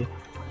 Can I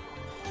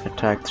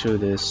attack through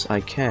this?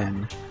 I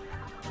can.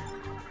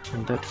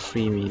 Can that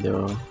free me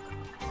though?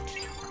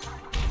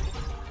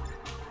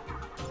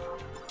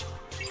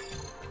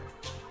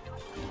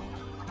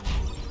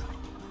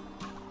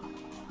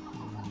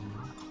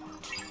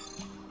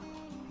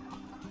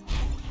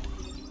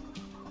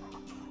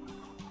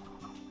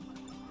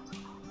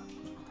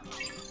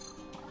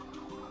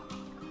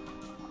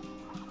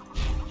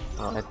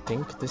 I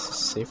think this is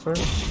safer.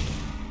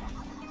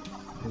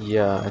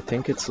 Yeah, I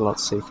think it's a lot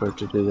safer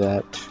to do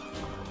that.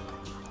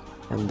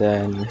 And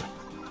then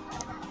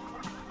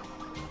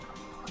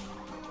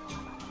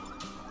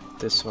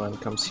this one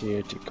comes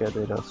here to get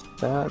rid of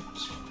that.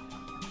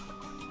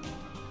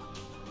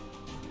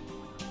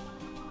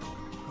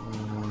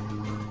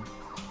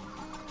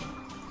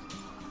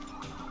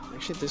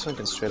 Actually, this one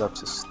can straight up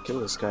just kill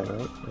this guy,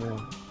 right? Yeah.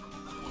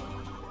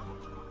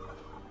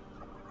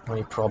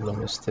 Only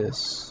problem is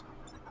this.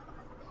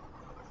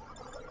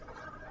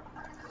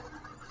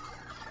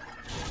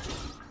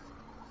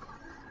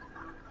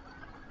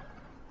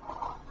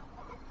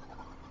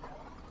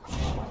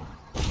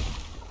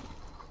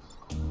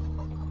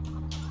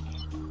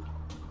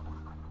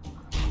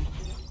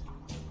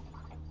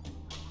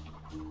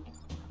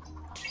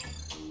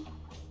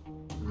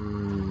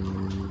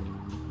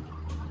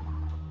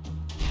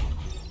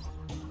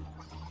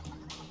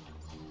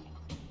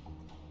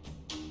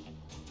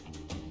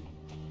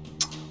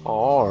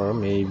 Or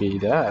maybe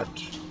that.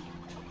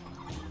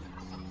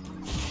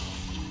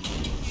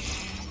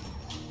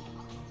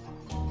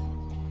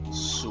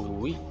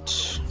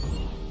 Sweet.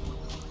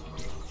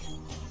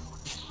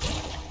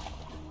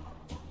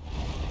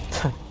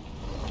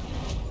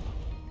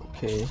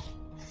 Okay.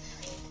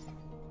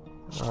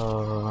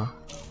 Oh.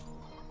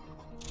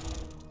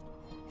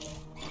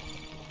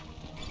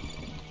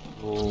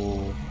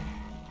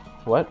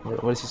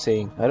 What? What is he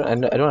saying? I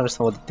don't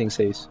understand what the thing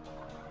says.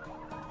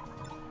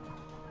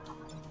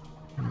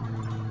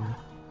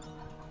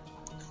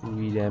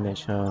 3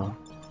 damage, huh?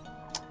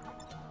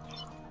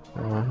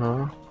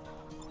 Uh-huh.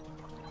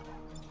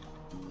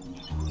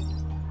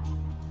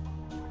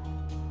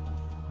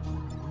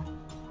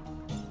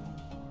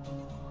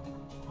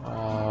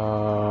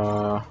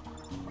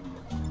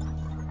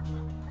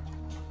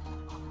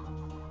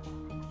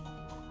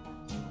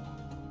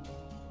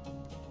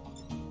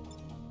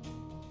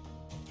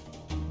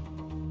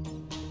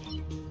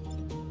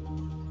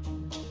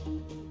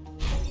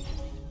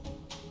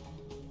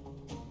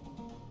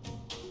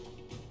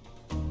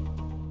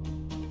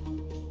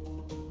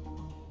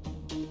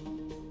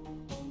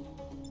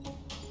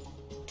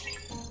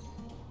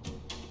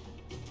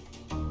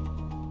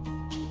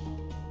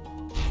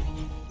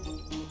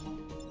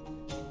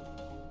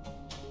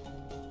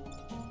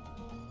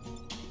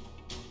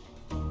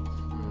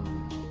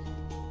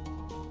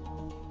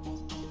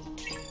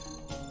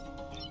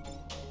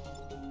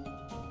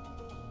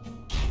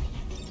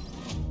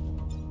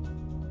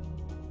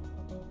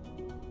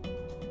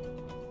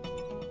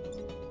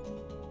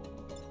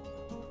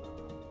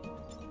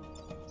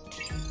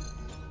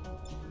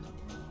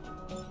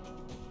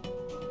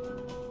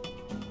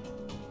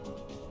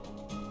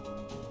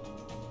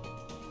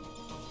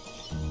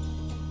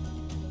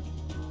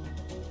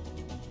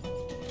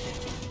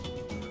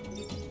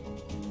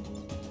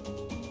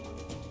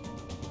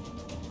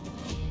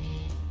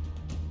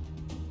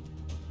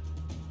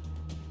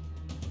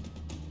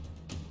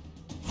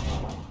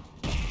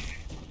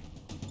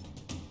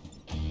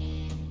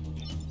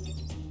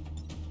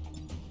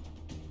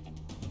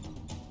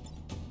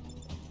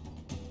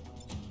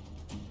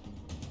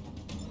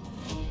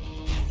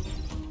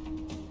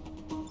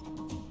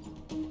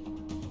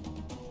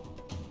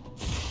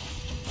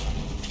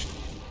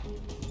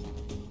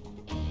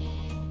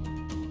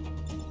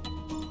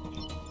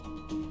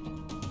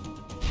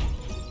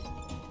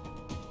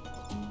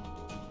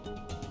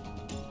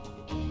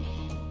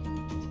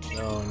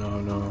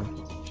 No.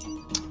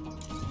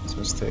 It's a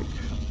mistake.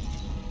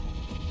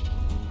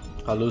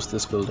 I'll lose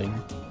this building.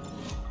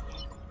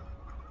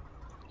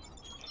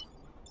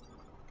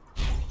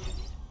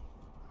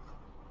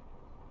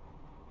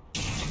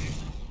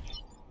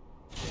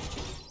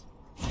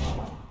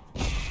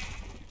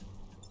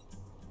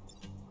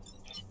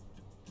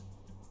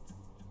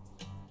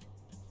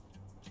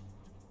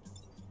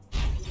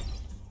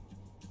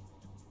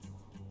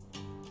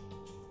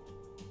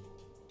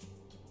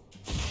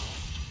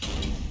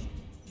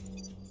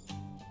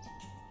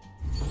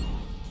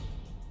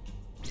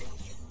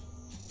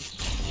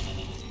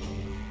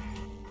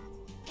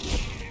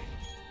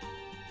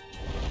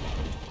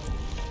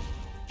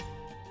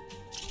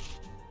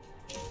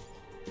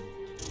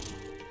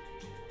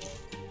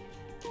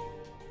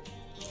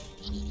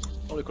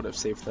 Probably could have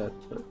saved that,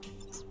 but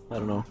I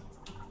don't know.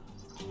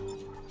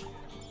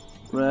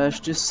 Rash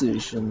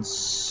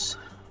decisions.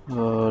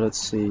 Let's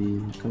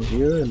see. Come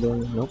here and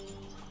then nope.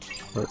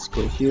 Let's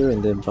go here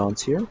and then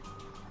bounce here.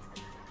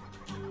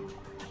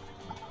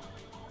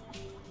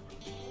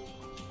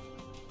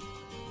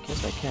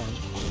 Guess I can.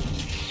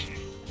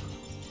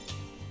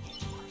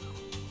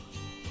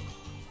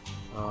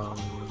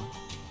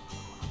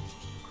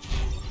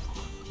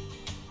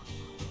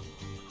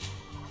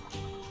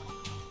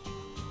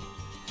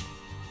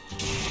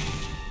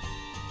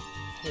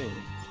 Hey.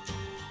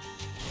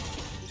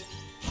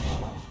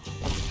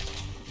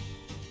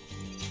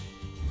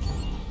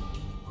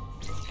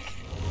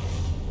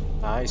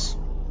 Nice.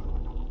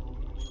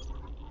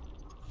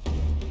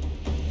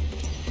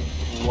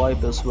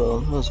 Wipe as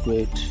well. That was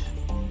great.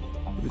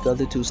 We got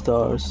the 2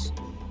 stars.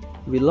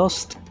 We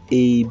lost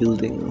a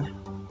building.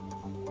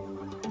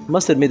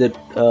 Must admit that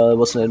it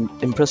was an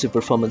impressive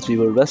performance. We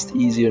will rest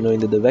easier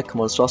knowing that the Vec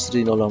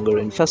monstrosity no longer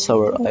infests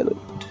our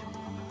island.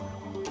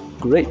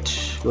 Great.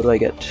 What do I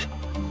get?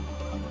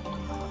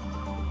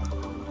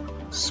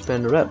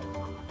 Spend rep.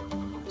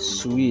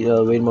 Sweet.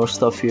 Way more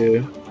stuff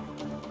here.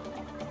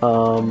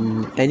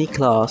 Any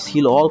class.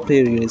 Heal all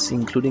player units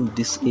including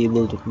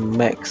disabled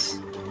mechs.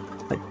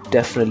 I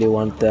definitely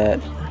want that.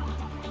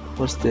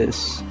 What's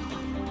this?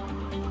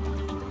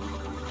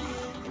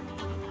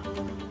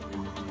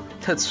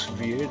 That's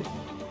weird.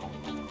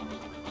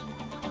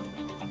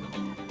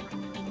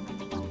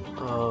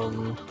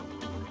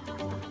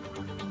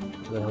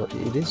 Well,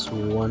 it is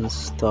 1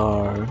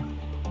 star.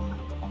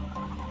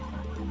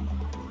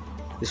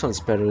 This one's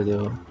better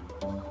though.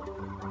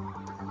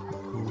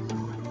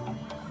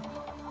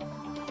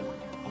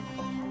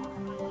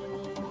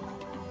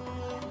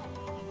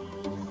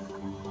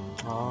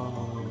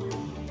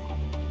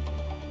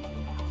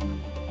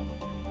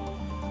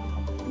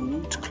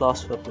 Brute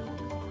class weapon.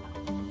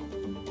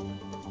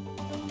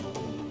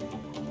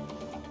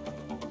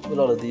 A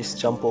lot of these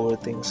jump over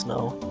things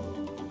now.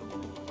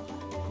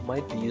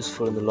 Might be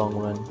useful in the long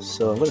run,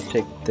 so I'm gonna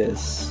take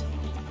this.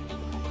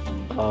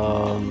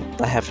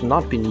 I have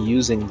not been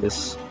using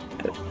this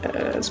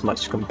as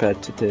much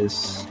compared to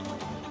this.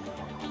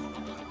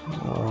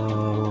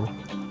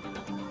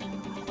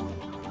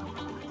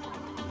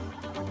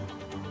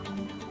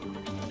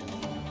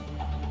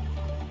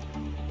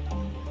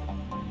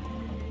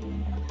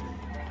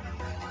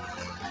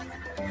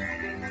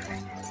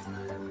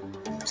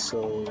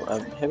 So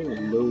I'm having a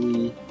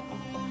Lowy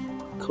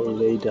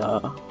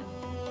Colada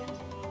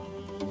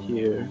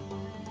here,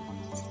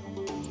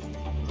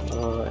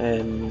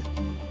 and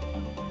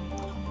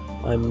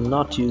I'm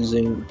not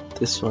using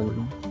this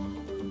one,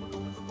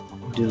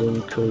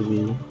 Dylan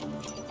Kirby,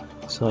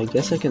 so I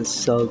guess I can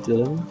sell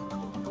Dylan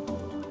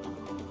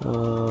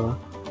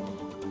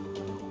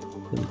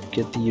and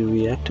get the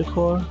reactor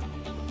core.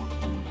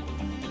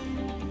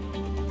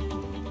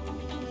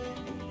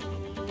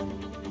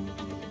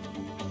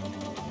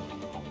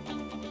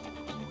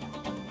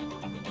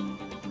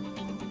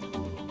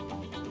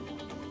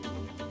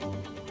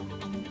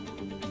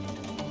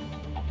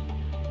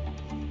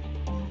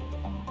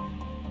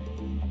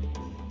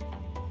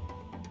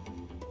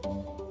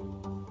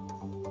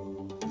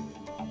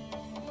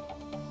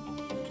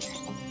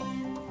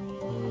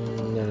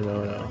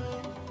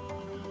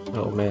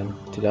 Oh man,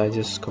 did I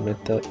just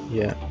commit that?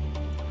 Yeah.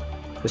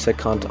 Guess I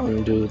can't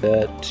undo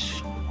that.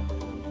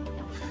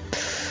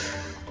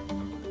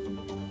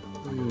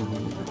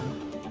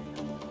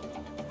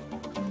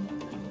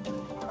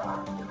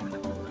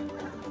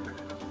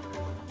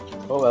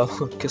 Oh well,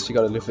 guess we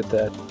gotta live with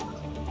that.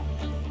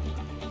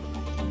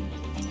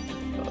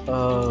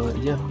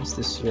 Yeah, what's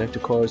this? Reactor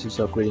cores, he's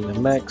upgrading the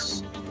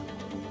max.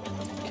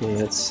 Okay,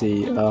 let's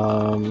see.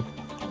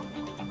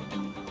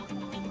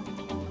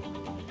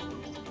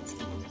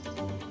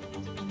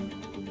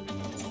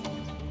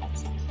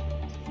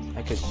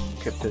 I could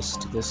equip this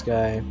to this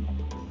guy.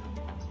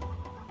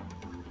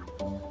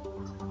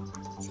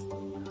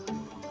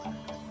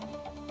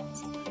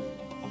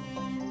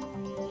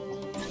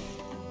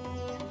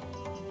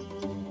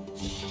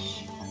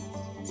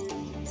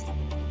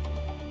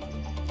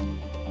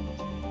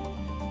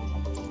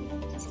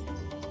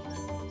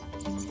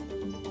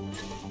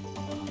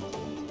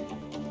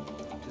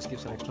 Just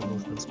gives an extra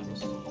movement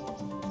space.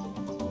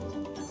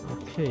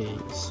 Okay,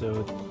 so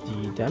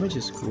the damage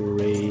is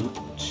great.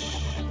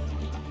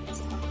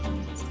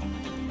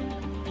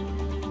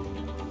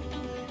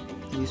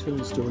 These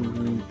ones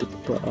don't need the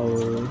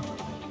power.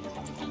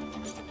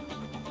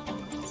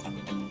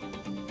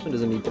 It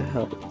doesn't need the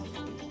health.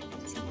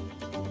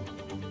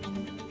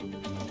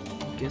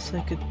 Guess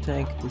I could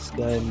tank this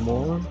guy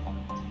more.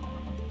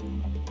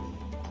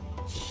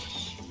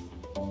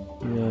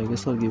 Yeah, I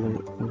guess I'll give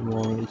him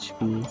more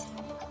HP.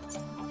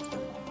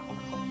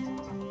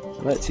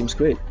 Alright, seems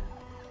great.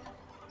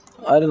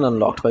 Island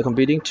unlocked. By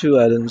completing two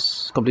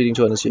islands,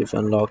 you've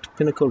unlocked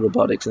Pinnacle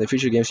Robotics. In the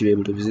future games, you'll be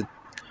able to visit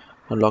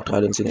unlocked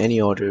islands in any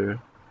order.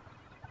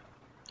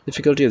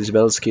 Difficulty of this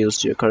battle scales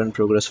to your current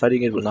progress.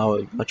 Fighting it will now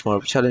be much more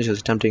of a challenge as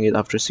attempting it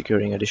after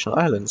securing additional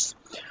islands.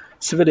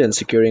 Civilians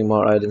securing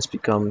more islands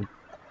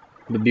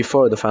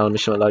before the final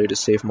mission will allow you to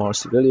save more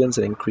civilians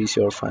and increase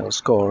your final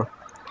score.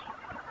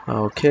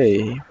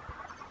 Okay.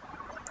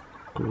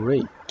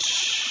 Great.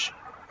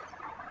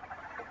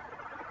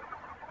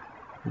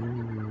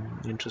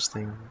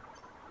 Interesting.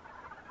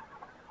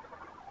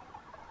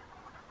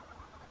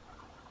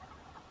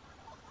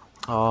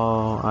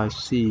 Oh, I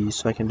see.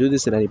 So I can do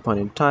this at any point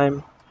in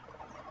time,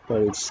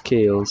 but it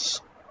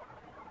scales.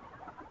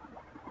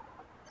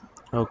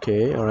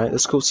 Okay, alright,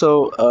 that's cool.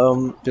 So,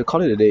 we'll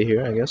call it a day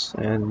here, I guess,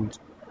 and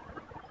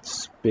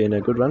it's been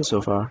a good run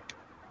so far.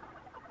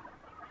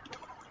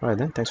 Alright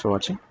then, thanks for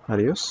watching.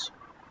 Adios.